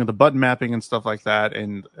 like you're saying with the button mapping and stuff like that.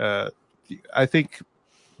 And I think,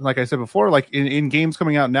 like I said before, like in games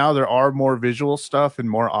coming out now, there are more visual stuff and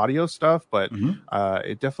more audio stuff, but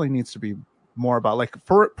it definitely needs to be more about like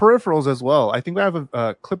peripherals as well. I think we have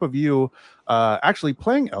a clip of you actually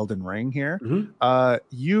playing Elden Ring here.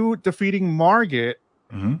 You defeating Margit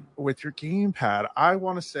with your gamepad. I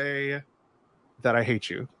want to say that I hate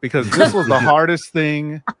you because this was the hardest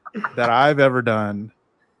thing that I've ever done,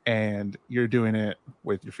 and you're doing it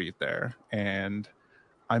with your feet there, and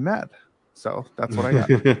I'm mad. So that's what I got.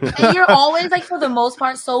 And you're always like, for the most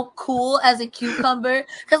part, so cool as a cucumber.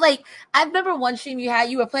 Because like, I remember one stream you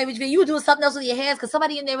were playing with your feet, you were doing something else with your hands. Because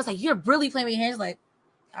somebody in there was like, "You're really playing with your hands." Like,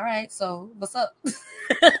 all right, so what's up?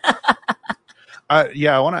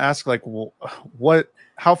 Yeah, I want to ask like,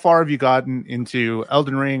 how far have you gotten into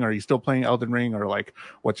Elden Ring? Are you still playing Elden Ring, or like,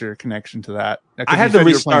 what's your connection to that? I had to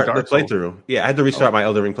restart the playthrough. Yeah, I had to restart my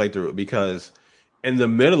Elden Ring playthrough because in the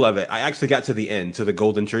middle of it, I actually got to the end, to the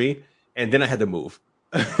golden tree, and then I had to move.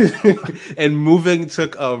 And moving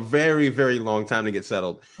took a very, very long time to get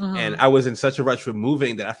settled. And I was in such a rush for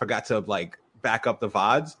moving that I forgot to like back up the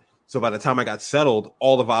VODs. So by the time I got settled,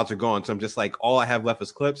 all the VODs are gone. So I'm just like, all I have left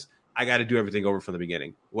is clips. I got to do everything over from the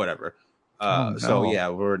beginning, whatever. So yeah,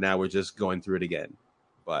 we're just going through it again.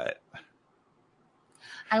 But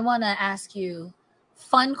I want to ask you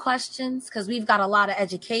fun questions because we've got a lot of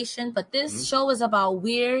education, but this show is about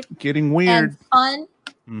getting weird, and fun.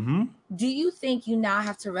 Do you think you now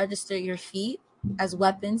have to register your feet as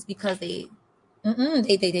weapons because they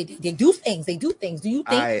do things? They do things. Do you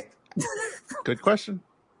think? Good question.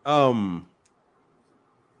 No,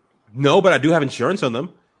 but I do have insurance on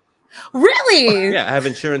them. Really? Yeah, I have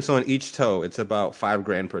insurance on each toe. It's about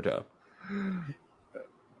 $5,000 per toe.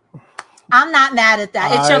 I'm not mad at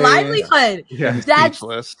that. It's your livelihood. Yeah,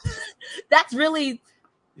 that's really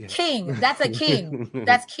king. That's a king.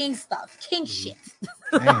 That's king stuff. King shit.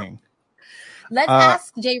 Dang. Let's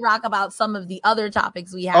ask J-Rock about some of the other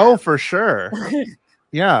topics we have. Oh, for sure.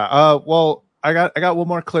 Yeah. Well, I got one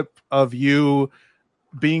more clip of you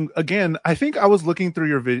being, again, I think I was looking through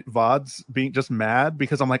your VODs being just mad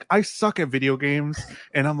because I'm like, I suck at video games,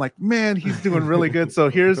 and I'm like, man, he's doing really good. So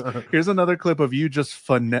here's another clip of you just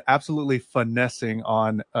absolutely finessing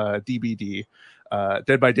on DBD,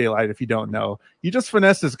 Dead by Daylight. If you don't know, you just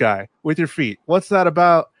finesse this guy with your feet. What's that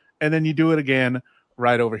about? And then you do it again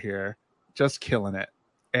right over here, just killing it.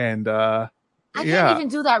 And I can't even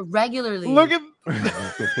do that regularly. Look at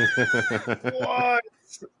what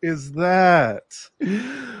is that?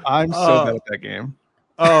 I'm so bad at that game.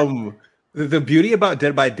 The beauty about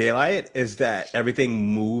Dead by Daylight is that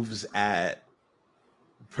everything moves at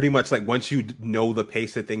pretty much like, once you know the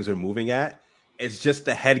pace that things are moving at, it's just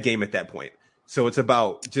the head game at that point. So it's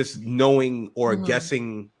about just knowing or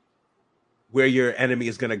guessing where your enemy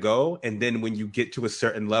is going to go. And then when you get to a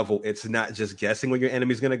certain level, it's not just guessing where your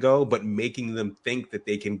enemy is going to go, but making them think that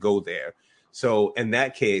they can go there. So in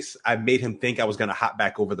that case, I made him think I was going to hop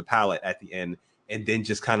back over the pallet at the end, and then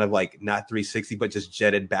just kind of like not 360, but just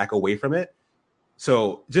jetted back away from it.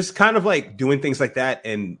 So just kind of like doing things like that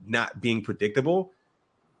and not being predictable.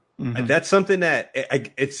 And that's something that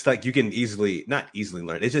it's like you can not easily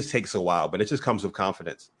learn. It just takes a while, but it just comes with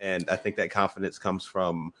confidence. And I think that confidence comes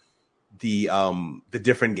from the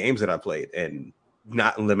different games that I played and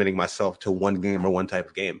not limiting myself to one game or one type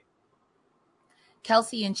of game.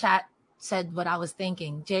 Kelsey in chat said what I was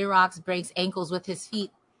thinking. J-Rox breaks ankles with his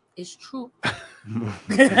feet. It's true.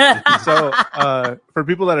 So for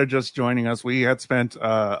people that are just joining us, we had spent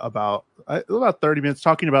about 30 minutes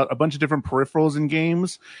talking about a bunch of different peripherals in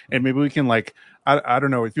games, and maybe we can like, I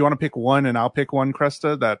don't know, if you want to pick one and I'll pick one,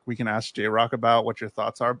 Cresta, that we can ask J-Rock about what your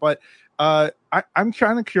thoughts are. But I'm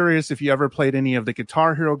kind of curious if you ever played any of the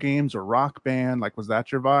Guitar Hero games or Rock Band. Like, was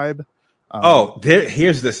that your vibe?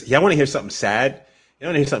 Here's this. Yeah, I want to hear something sad. You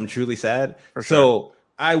want to hear something truly sad? For sure. So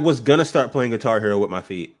I was going to start playing Guitar Hero with my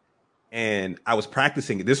feet, and I was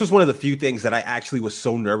practicing it. This was one of the few things that I actually was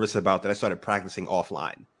so nervous about that I started practicing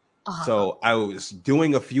offline. So I was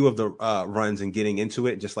doing a few of the runs and getting into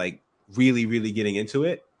it, just like really, really getting into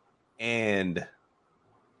it. And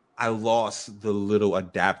I lost the little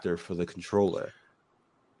adapter for the controller.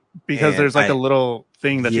 Because there's like a little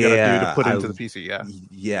thing that you got to do to put into the PC.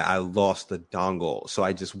 Yeah, I lost the dongle, so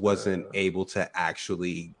I just wasn't able to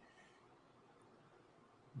actually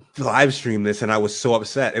live stream this, and I was so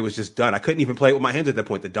upset. It was just done. I couldn't even play it with my hands at that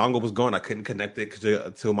point. The dongle was gone. I couldn't connect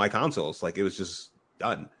it to my consoles. Like, it was just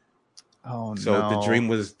done. Oh, so the dream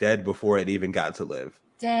was dead before it even got to live.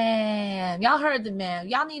 Damn, y'all heard the man.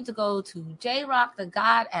 Y'all need to go to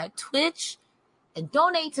JrocTheGod at Twitch and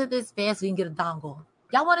donate to this band so we can get a dongle.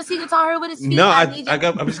 Y'all want to see Guitar Hero with his feet? No,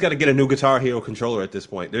 I'm just gonna get a new Guitar Hero controller at this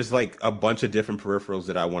point. There's like a bunch of different peripherals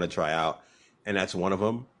that I want to try out, and that's one of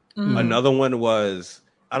them. Another one was,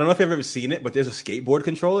 I don't know if you've ever seen it, but there's a skateboard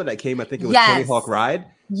controller that came. I think it was Tony Hawk Ride.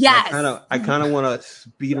 Yes, I kind of want to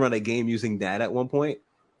speed run a game using that at one point,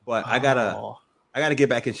 but I gotta get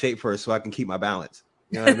back in shape first so I can keep my balance.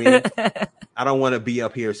 You know what I mean? I don't want to be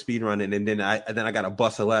up here speed running and then I got to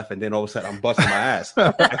bust a left and then all of a sudden I'm busting my ass.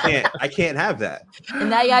 I can't have that. And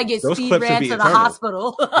now y'all get speed ran to the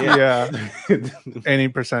hospital. Yeah. Any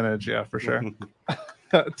percentage, yeah, for sure.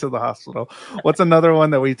 To the hospital. What's another one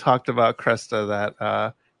that we talked about, Cresta,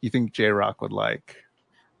 that you think J-Rock would like?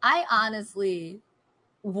 I honestly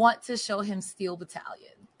want to show him Steel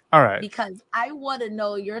Battalion. All right. Because I want to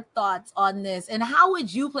know your thoughts on this. And how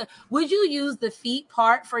would you play? Would you use the feet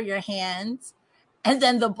part for your hands and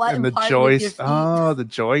then the button and the part with your feet? Oh, the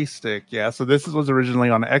joystick. Yeah. So this was originally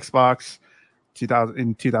on Xbox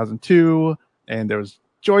in 2002. And there was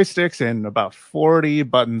joysticks and about 40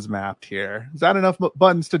 buttons mapped here. Is that enough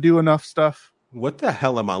buttons to do enough stuff? What the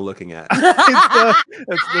hell am I looking at?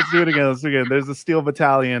 Let's do it again. Let's do it again. There's the Steel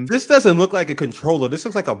Battalion. This doesn't look like a controller. This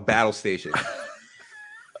looks like a battle station.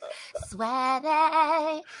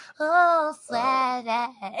 Sweaty, oh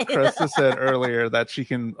sweaty. Krista said earlier that she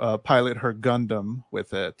can pilot her Gundam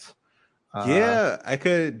with it. Yeah, I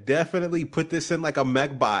could definitely put this in like a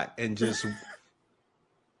mech bot and just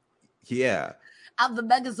yeah. I'm the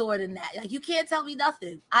Megazord in that. Like, you can't tell me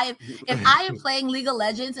nothing. If I am playing League of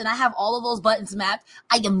Legends and I have all of those buttons mapped,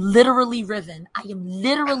 I am literally Riven. I am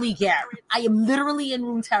literally Garrett. I am literally in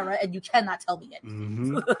Runeterra, and you cannot tell me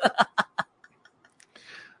anything.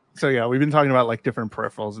 So yeah, we've been talking about like different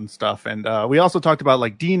peripherals and stuff, and we also talked about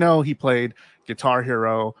like Dino. He played Guitar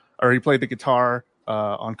Hero, or he played the guitar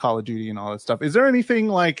on Call of Duty and all that stuff. Is there anything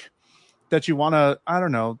like that you want to, I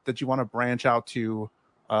don't know, that you want to branch out to?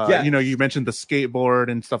 You know, you mentioned the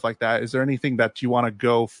skateboard and stuff like that. Is there anything that you want to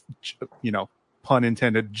go, you know, pun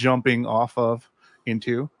intended, jumping off of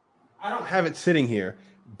into? I don't have it sitting here,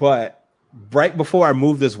 but right before I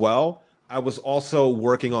moved as well, I was also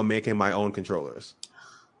working on making my own controllers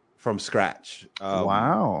from scratch.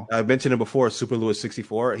 Wow. I mentioned it before, Super Lewis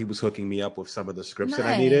 64. He was hooking me up with some of the scripts that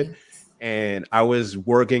I needed. And I was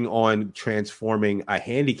working on transforming a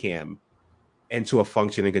Handycam into a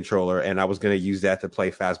functioning controller, and I was going to use that to play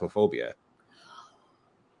Phasmophobia.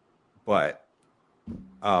 But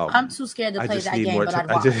I'm too scared to play that game, but I'd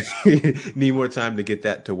watch. I just need more time to get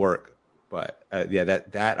that to work. But yeah,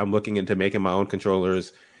 that I'm looking into making my own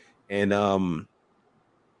controllers. And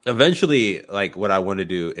eventually, like, what I want to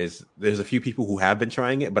do is, there's a few people who have been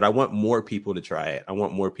trying it, but I want more people to try it. I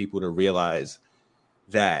want more people to realize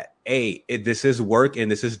that, this is work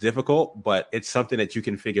and this is difficult, but it's something that you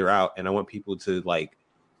can figure out. And I want people to like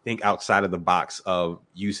think outside of the box of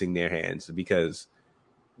using their hands, because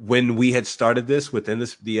when we had started this within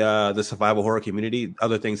the survival horror community,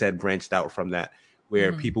 other things had branched out from that,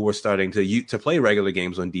 where people were starting to play regular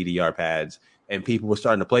games on DDR pads, and people were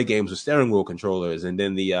starting to play games with steering wheel controllers, and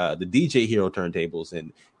then the DJ Hero turntables,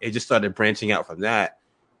 and it just started branching out from that.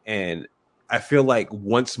 And I feel like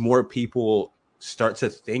once more people start to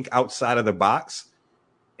think outside of the box,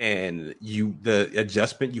 and the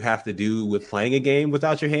adjustment you have to do with playing a game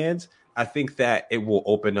without your hands, I think that it will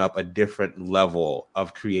open up a different level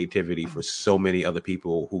of creativity for so many other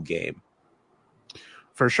people who game.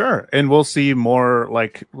 For sure. And we'll see more,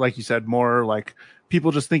 like you said, more like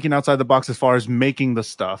people just thinking outside the box as far as making the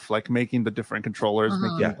stuff, like making the different controllers,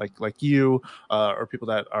 making like you, or people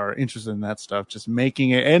that are interested in that stuff, just making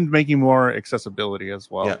it and making more accessibility as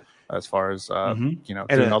well, as far as, you know,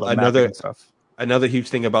 doing all the mapping and stuff. Another huge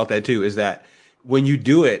thing about that too is that when you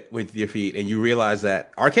do it with your feet and you realize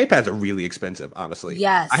that arcade pads are really expensive, honestly.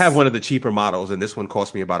 Yes. I have one of the cheaper models, and this one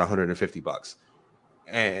cost me about $150.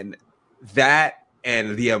 And that,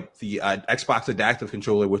 and the Xbox Adaptive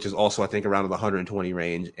Controller, which is also, I think, around the 120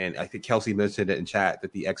 range. And I think Kelsey mentioned it in chat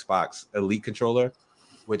that the Xbox Elite Controller,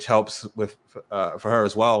 which helps with for her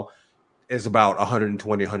as well, is about $120,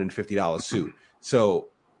 $150 too. So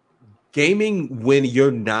gaming when you're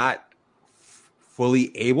not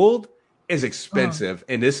fully abled is expensive.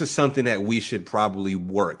 And this is something that we should probably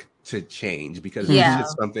work to change, because it's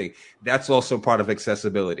just something that's also part of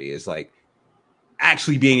accessibility, is like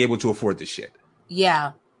actually being able to afford the shit.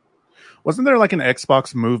 Yeah. Wasn't there like an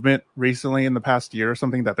Xbox movement recently in the past year or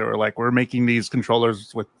something that they were like, we're making these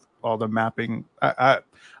controllers with all the mapping? I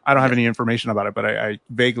don't have any information about it, but I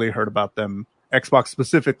vaguely heard about them, Xbox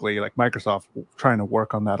specifically, like Microsoft trying to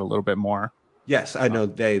work on that a little bit more. Yes, I know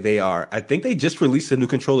they are. I think they just released a new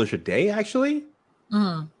controller today, actually.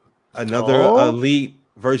 Another Elite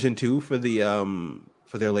version 2 for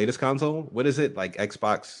for their latest console. What is it, like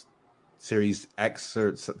Xbox Series X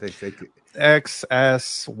or something?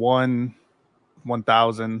 XS1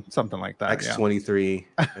 1000, something like that. X23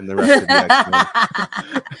 and the rest of the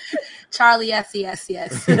X. Charlie, yes.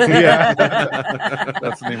 Yeah,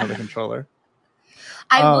 that's the name of the controller.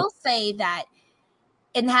 I will say that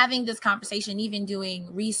in having this conversation, even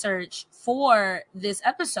doing research for this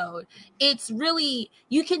episode, it's really,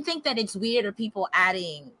 you can think that it's weird or people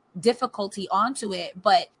adding difficulty onto it,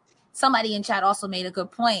 but somebody in chat also made a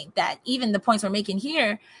good point that even the points we're making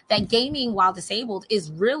here, that gaming while disabled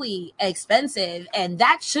is really expensive, and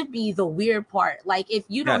that should be the weird part. Like, if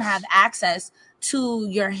you don't have access to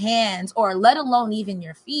your hands, or let alone even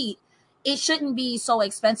your feet, it shouldn't be so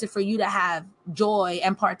expensive for you to have joy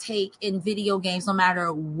and partake in video games, no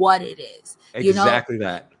matter what it is. Exactly,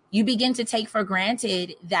 that. You begin to take for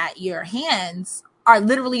granted that your hands are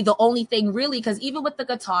literally the only thing, really, because even with the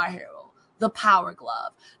Guitar Hero, the Power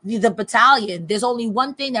Glove, the Battalion, there's only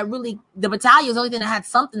one thing that really, the Battalion is the only thing that had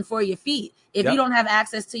something for your feet. If you don't have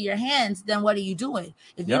access to your hands, then what are you doing?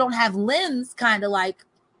 If you don't have limbs, kind of like,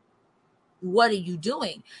 what are you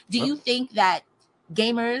doing? Do you think that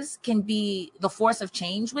gamers can be the force of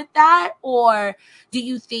change with that, or do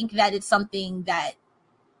you think that it's something that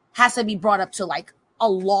has to be brought up to like a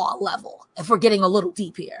law level, if we're getting a little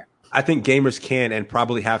deep here? I think gamers can and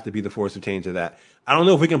probably have to be the force of change of that. I don't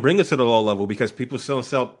know if we can bring it to the low level, because people still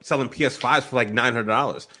selling PS5s for like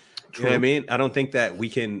 $900. You know what I mean? I don't think that we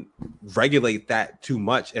can regulate that too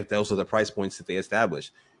much if those are the price points that they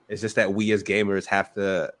establish. It's just that we as gamers have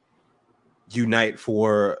to unite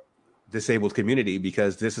for disabled community,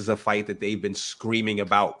 because this is a fight that they've been screaming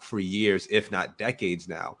about for years, if not decades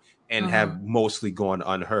now, and have mostly gone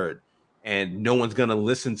unheard. And no one's going to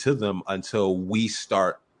listen to them until we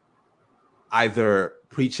start either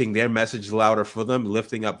preaching their message louder for them,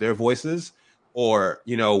 lifting up their voices, or,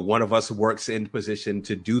 you know, one of us works in position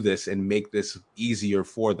to do this and make this easier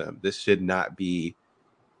for them. This should not be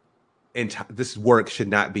this work should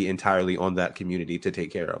not be entirely on that community to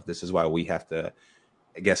take care of. This is why we have to,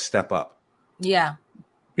 I guess, step up. Yeah.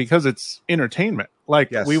 Because it's entertainment.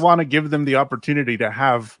 Like, we want to give them the opportunity to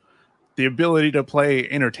have the ability to play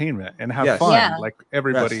entertainment and have fun. Yeah. Like,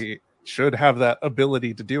 everybody should have that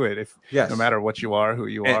ability to do it, if no matter what you are, who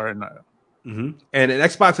you are. And and an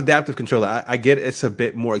Xbox adaptive controller, I get it's a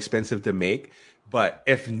bit more expensive to make, but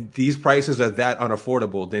if these prices are that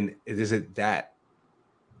unaffordable, then is it that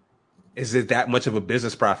much of a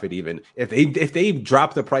business profit? Even if they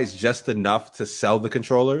drop the price just enough to sell the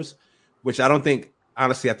controllers, which I don't think,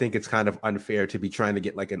 honestly, I think it's kind of unfair to be trying to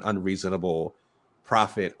get like an unreasonable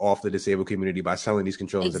profit off the disabled community by selling these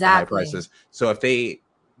controllers at the high prices. So if they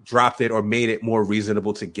dropped it or made it more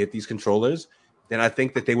reasonable to get these controllers, then I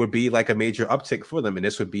think that they would be like a major uptick for them, and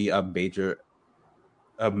this would be a major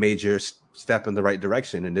step in the right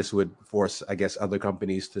direction, and this would force, I guess, other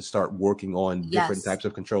companies to start working on different types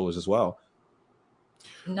of controllers as well.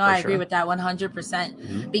 No, I agree with that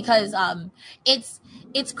 100%, because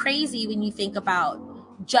it's crazy when you think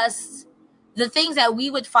about just the things that we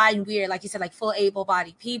would find weird, like you said, like full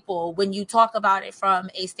able-bodied people, when you talk about it from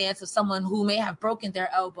a stance of someone who may have broken their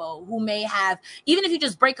elbow, who may have, even if you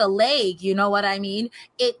just break a leg, you know what I mean?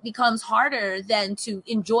 It becomes harder then to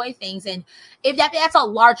enjoy things. And if that's a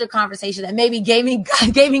larger conversation, that maybe gaming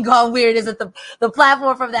gone weird isn't the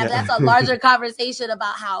platform for that. That's a larger conversation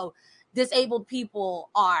about how disabled people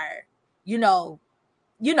are, you know,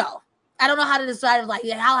 I don't know how to describe, like,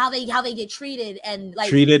 how they get treated, and like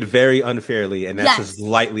treated very unfairly, and that's as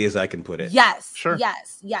lightly as I can put it. Yes, sure.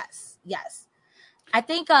 Yes. I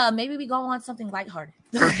think maybe we go on something lighthearted.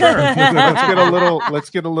 For sure.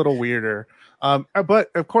 Let's get a little weirder.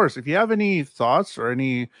 But of course, if you have any thoughts or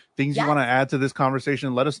any things you want to add to this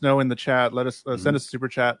conversation, let us know in the chat. Let us send us a super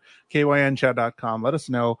chat, kynchat.com. Let us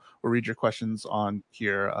know. We'll read your questions on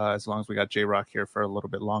here, as long as we got J-Rock here for a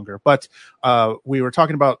little bit longer. But we were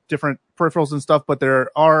talking about different peripherals and stuff, but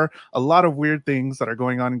there are a lot of weird things that are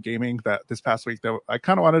going on in gaming that this past week that I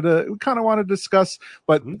kind of wanted to discuss.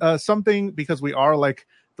 But something, because we are like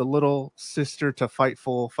the little sister to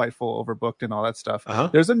Fightful, Overbooked, and all that stuff.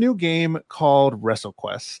 There's a new game called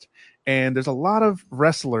WrestleQuest, and there's a lot of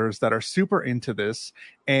wrestlers that are super into this.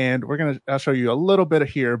 And I'll show you a little bit of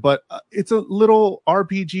here, but it's a little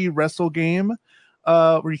RPG wrestle game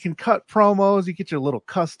where you can cut promos, you get your little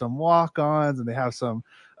custom walk-ons, and they have some,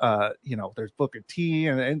 there's Booker T,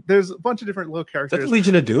 and there's a bunch of different little characters. That's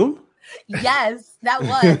Legion of Doom? Yes, that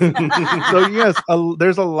was. So yes,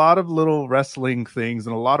 there's a lot of little wrestling things,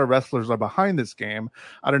 and a lot of wrestlers are behind this game.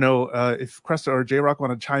 I don't know if Cresta or JRoc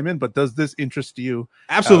want to chime in, but does this interest you?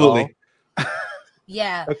 Absolutely.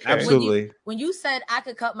 Yeah, okay. Absolutely. When you said I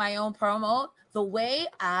could cut my own promo, the way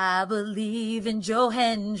I believe in Joe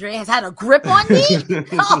Hendry has had a grip on me.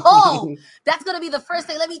 Oh, that's gonna be the first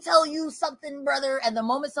thing. Let me tell you something, brother. And the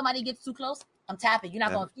moment somebody gets too close, I'm tapping. You're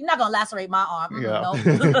not gonna lacerate my arm. Yeah.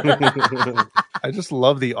 No. I just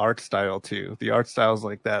love the art style too. The art style's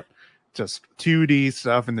like that, just 2D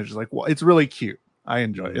stuff, and they're just like, well, it's really cute. I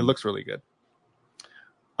enjoy it. It looks really good.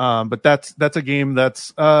 But that's a game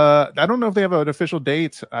that's I don't know if they have an official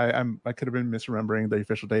date. I could have been misremembering the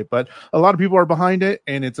official date, but a lot of people are behind it,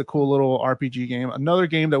 and it's a cool little RPG game. Another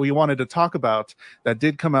game that we wanted to talk about that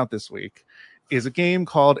did come out this week is a game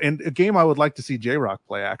called, and a game I would like to see JRoc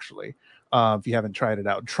play actually. If you haven't tried it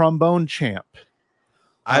out, Trombone Champ.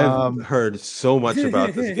 I've heard so much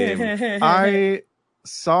about this game. I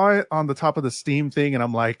saw it on the top of the Steam thing, and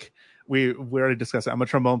I'm like, we already discussed it. I'm a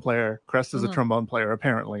trombone player. Crest is a trombone player,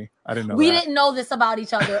 apparently. I didn't know We didn't know this about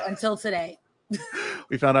each other until today.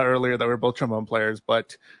 We found out earlier that we're both trombone players,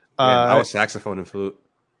 but I was saxophone and flute.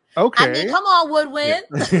 Okay. I mean, come on, Woodwind.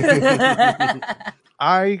 Yeah.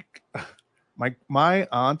 My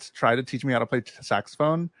aunt tried to teach me how to play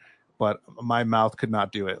saxophone, but my mouth could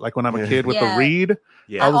not do it. Like when I'm a kid with the reed,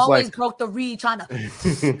 yeah. I was always like, broke the reed trying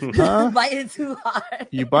to bite it too hard.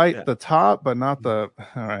 You bite the top, but not the.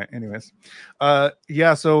 All right. Anyways,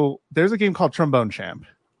 yeah. So there's a game called Trombone Champ,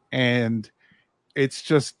 and it's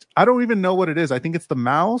just, I don't even know what it is. I think it's the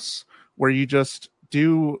mouse where you just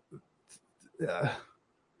do. I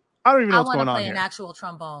don't even know what's going on play here. An actual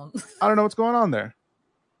trombone. I don't know what's going on there.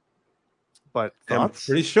 But thoughts?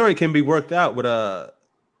 I'm pretty sure it can be worked out with a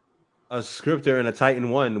scripter and a Titan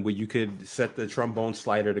 1 where you could set the trombone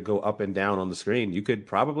slider to go up and down on the screen. You could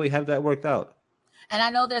probably have that worked out. And I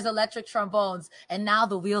know there's electric trombones, and now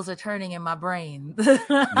the wheels are turning in my brain.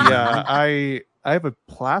 Yeah, I have a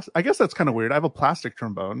plastic. I guess that's kind of weird. I have a plastic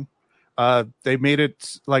trombone. They made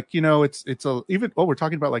it like, it's a, even, we're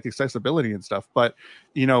talking about like accessibility and stuff, but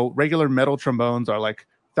regular metal trombones are like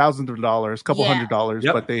thousands of dollars, couple $100,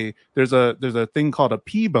 but there's a thing called a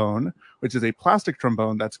P-bone, which is a plastic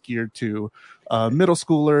trombone that's geared to middle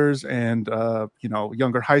schoolers and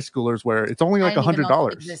younger high schoolers, where it's only like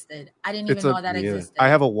 $100. I didn't even know that existed. I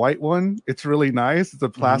have a white one. It's really nice. It's a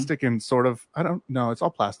plastic and sort of, I don't know, it's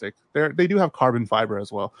all plastic. They do have carbon fiber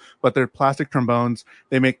as well, but they're plastic trombones.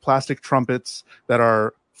 They make plastic trumpets that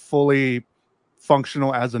are fully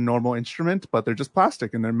functional as a normal instrument, but they're just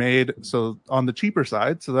plastic, and they're made so on the cheaper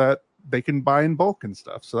side so that they can buy in bulk and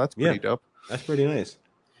stuff. So that's pretty dope. That's pretty nice.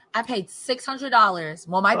 I paid $600.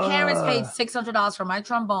 Well, my parents paid $600 for my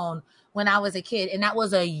trombone when I was a kid, and that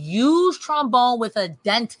was a used trombone with a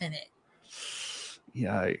dent in it.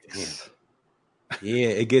 Yikes. Yeah,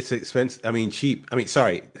 it gets expensive.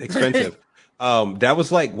 Expensive. That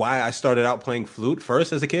was like why I started out playing flute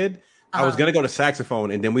first as a kid. I was gonna go to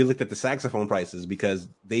saxophone, and then we looked at the saxophone prices because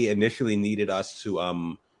they initially needed us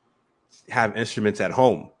to have instruments at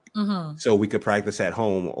home, so we could practice at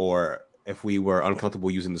home, or if we were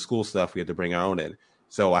uncomfortable using the school stuff, we had to bring our own in.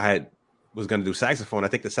 So I was gonna do saxophone. I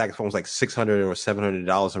think the saxophone was like $600 or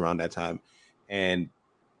 $700 around that time, and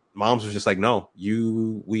Mom's was just like, "No,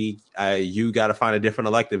 you got to find a different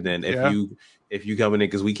elective then if you come in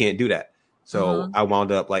because we can't do that." So I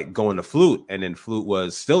wound up like going to flute, and then flute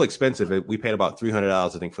was still expensive. We paid about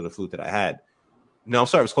 $300, I think, for the flute that I had. No, I'm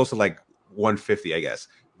sorry, it was close to like $150, I guess,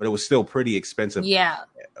 but it was still pretty expensive. Yeah,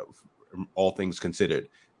 all things considered.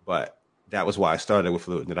 But that was why I started with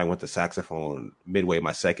flute, and then I went to saxophone midway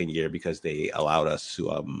my second year because they allowed us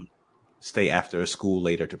to stay after school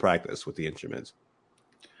later to practice with the instruments.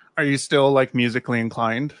 Are you still like musically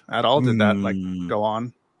inclined at all? Did that like go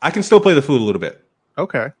on? I can still play the flute a little bit.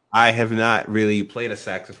 Okay. I have not really played a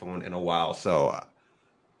saxophone in a while, so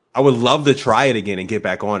I would love to try it again and get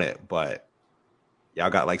back on it, but y'all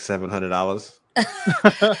got like $700.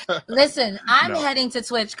 Listen, I'm heading to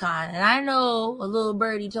TwitchCon, and I know a little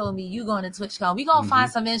birdie told me you going to TwitchCon. We're going to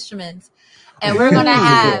find some instruments, and we're going to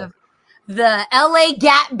have the LA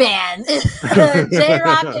Gap Band,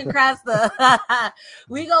 JRoc and Cresta.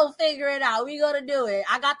 We gonna figure it out. We gonna do it.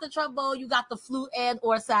 I got the trombone, you got the flute and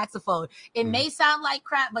or saxophone. It may sound like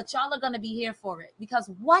crap, but y'all are gonna be here for it because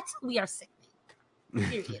what we are singing.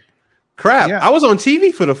 Period. Crap. Yeah. I was on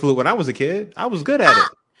TV for the flute when I was a kid. I was good at it.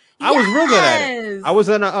 I was real good at it. I was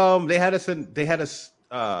in a they had us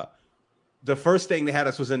the first thing they had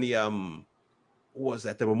us was in the what was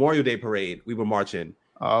that? The Memorial Day parade. We were marching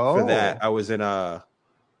for that. I was in a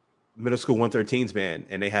middle school 113's band,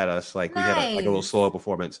 and they had us like we had a little solo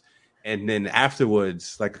performance. And then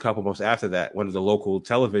afterwards, like a couple months after that, one of the local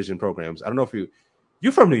television programs. I don't know if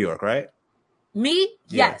you're from New York, right? Me?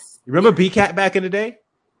 Yeah. Yes. You remember BCAT back in the day?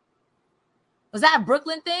 Was that a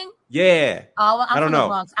Brooklyn thing? Yeah. Oh, I don't from know. the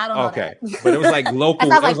Bronx. I don't know that. But it was like local.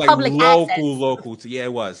 That sounds It was like like public local. Yeah,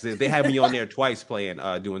 it was. They had me on there twice playing,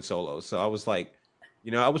 doing solos. So I was like,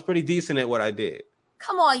 I was pretty decent at what I did.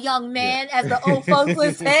 Come on, young man, as the old folks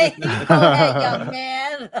would say. Go ahead, young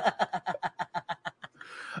man.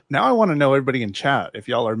 Now I want to know, everybody in chat, if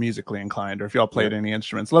y'all are musically inclined or if y'all played any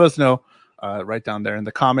instruments. Let us know right down there in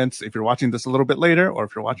the comments. If you're watching this a little bit later or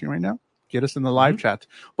if you're watching right now, get us in the live chat.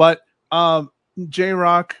 But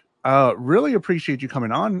J-Rock, really appreciate you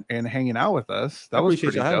coming on and hanging out with us. That was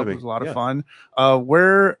pretty dope. It was a lot of fun.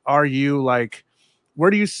 Where are you, like, where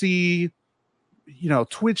do you see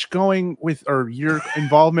Twitch going with, or your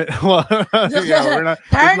involvement? Well, we're not.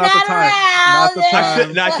 Turn not the time.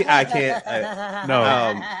 Not the time. I can't. No.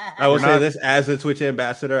 I will say this as a Twitch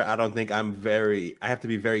ambassador. I don't think I have to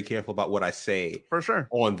be very careful about what I say for sure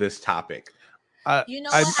on this topic. I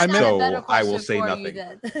will say nothing.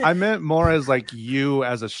 I meant more as like you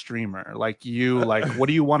as a streamer, like what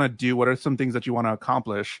do you want to do? What are some things that you want to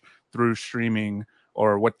accomplish through streaming?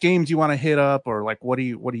 Or what games you want to hit up, or like what are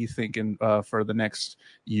you thinking for the next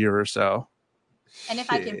year or so? And if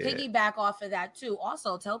I can piggyback off of that too,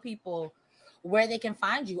 also tell people where they can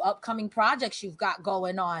find you, upcoming projects you've got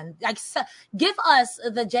going on. Like, give us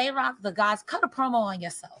the JrocTheGods, cut a promo on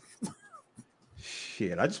yourself.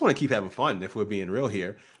 Shit, I just want to keep having fun. If we're being real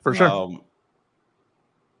here, for sure.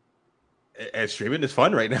 And streaming is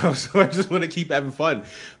fun right now, so I just want to keep having fun.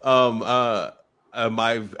 I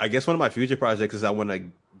guess one of my future projects is I want to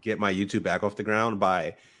get my YouTube back off the ground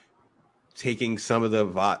by taking some of the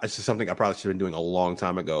VOD. This is something I probably should have been doing a long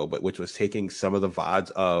time ago, but which was taking some of the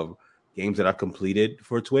VODs of games that I've completed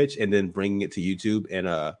for Twitch and then bringing it to YouTube in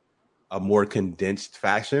a more condensed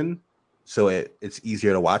fashion, so it's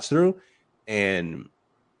easier to watch through, and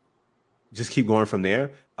just keep going from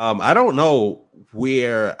there. I don't know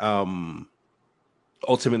where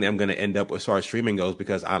ultimately I'm going to end up as far as streaming goes,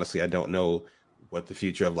 because honestly, I don't know what the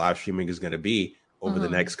future of live streaming is going to be over the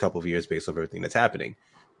next couple of years based on everything that's happening.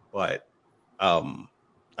 But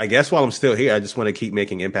I guess while I'm still here, I just want to keep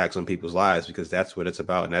making impacts on people's lives, because that's what it's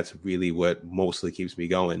about. And that's really what mostly keeps me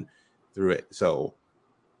going through it. So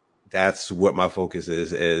that's what my focus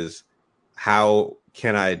is how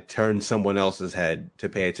can I turn someone else's head to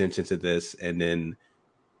pay attention to this? And then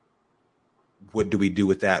what do we do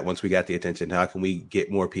with that once we got the attention? How can we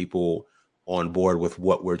get more people on board with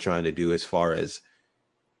what we're trying to do as far as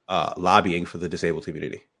lobbying for the disabled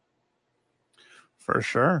community? For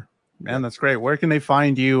sure, man. That's great. Where can they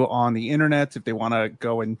find you on the internet if they want to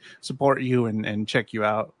go and support you and check you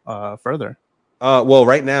out further? Well,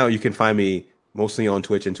 right now you can find me mostly on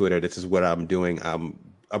Twitch and Twitter. This is what I'm doing. I'm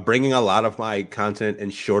bringing a lot of my content in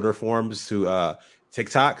shorter forms to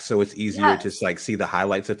TikTok, so it's easier to like see the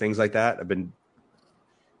highlights of things like that. I've been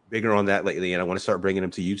bigger on that lately, and I want to start bringing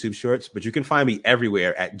them to YouTube Shorts. But you can find me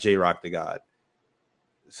everywhere at JrocTheGod.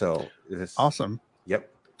 So it's awesome. Yep.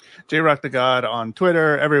 JrocTheGod on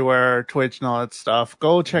Twitter, everywhere, Twitch, and all that stuff.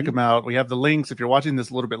 Go check him out. We have the links. If you're watching this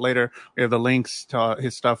a little bit later, we have the links to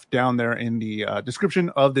his stuff down there in the description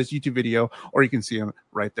of this YouTube video, or you can see him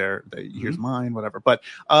right there. Here's mine, whatever. But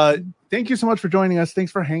thank you so much for joining us.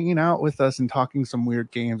 Thanks for hanging out with us and talking some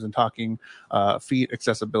weird games and talking feet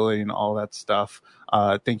accessibility and all that stuff.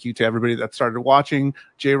 Thank you to everybody that started watching.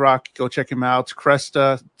 J-Rock, go check him out.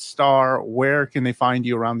 Cresta Star, where can they find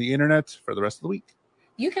you around the internet for the rest of the week?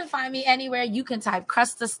 You can find me anywhere. You can type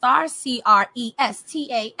Cresta Star,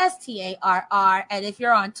 CRESTASTARR. And if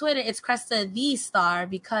you're on Twitter, it's Cresta the Star,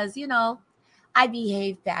 because, I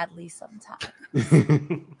behave badly sometimes.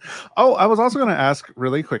 Oh, I was also going to ask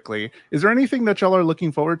really quickly, is there anything that y'all are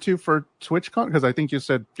looking forward to for TwitchCon? Because I think you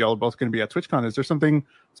said y'all are both going to be at TwitchCon. Is there something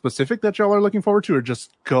specific that y'all are looking forward to, or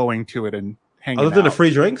just going to it and hanging out? Other than the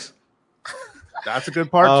free drinks? That's a good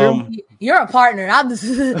part too. You're a partner.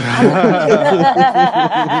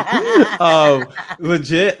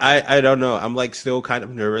 Legit, I don't know. I'm like still kind of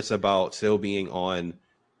nervous about still being on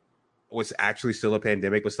what's actually still a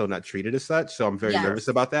pandemic, but still not treated as such. So I'm very nervous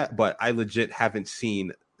about that. But I legit haven't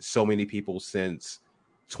seen so many people since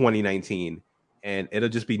 2019, and it'll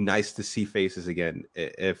just be nice to see faces again,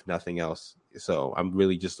 if nothing else. So I'm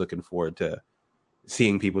really just looking forward to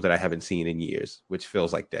seeing people that I haven't seen in years, which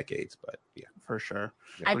feels like decades. But yeah, for sure.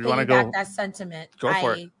 I piggyback that sentiment. Go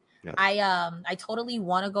for it. Yeah. I totally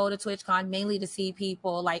want to go to TwitchCon mainly to see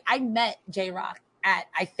people. Like I met JRoc at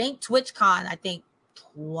I think TwitchCon. I think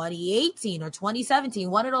 2018 or 2017,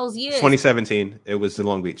 one of those years. 2017. It was in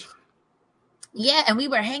Long Beach. Yeah, and we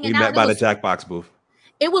were hanging out. We met by the Jackbox booth.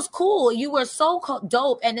 It was cool. You were so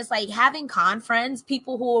dope. And it's like having con friends,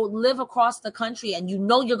 people who live across the country, and you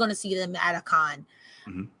know you're going to see them at a con.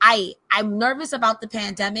 Mm-hmm. I'm nervous about the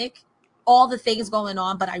pandemic, all the things going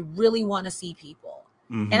on, but I really want to see people.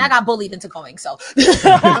 Mm-hmm. And I got bullied into going, so.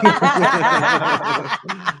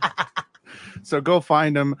 So go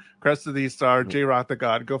find them, Crest of the Star,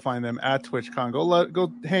 JrocTheGod. Go find them at TwitchCon.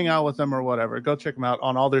 Go hang out with them or whatever. Go check them out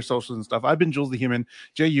on all their socials and stuff. I've been Jules the Human,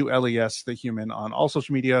 Jules the Human on all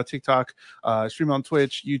social media, TikTok, stream on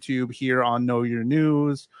Twitch, YouTube, here on Know Your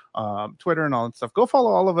News, Twitter, and all that stuff. Go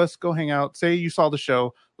follow all of us. Go hang out. Say you saw the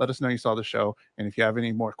show. Let us know you saw the show. And if you have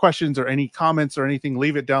any more questions or any comments or anything,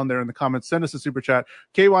 leave it down there in the comments. Send us a super chat.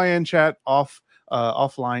 KYN chat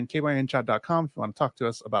offline, kynchat.com. If you want to talk to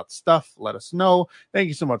us about stuff, let us know. Thank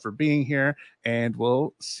you so much for being here, and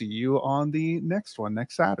we'll see you on the next one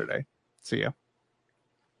next Saturday. See ya.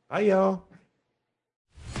 Bye, y'all.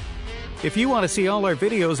 If you want to see all our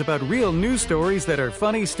videos about real news stories that are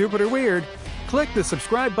funny, stupid, or weird, click the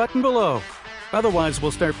subscribe button below. Otherwise,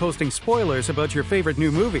 we'll start posting spoilers about your favorite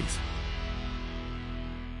new movies.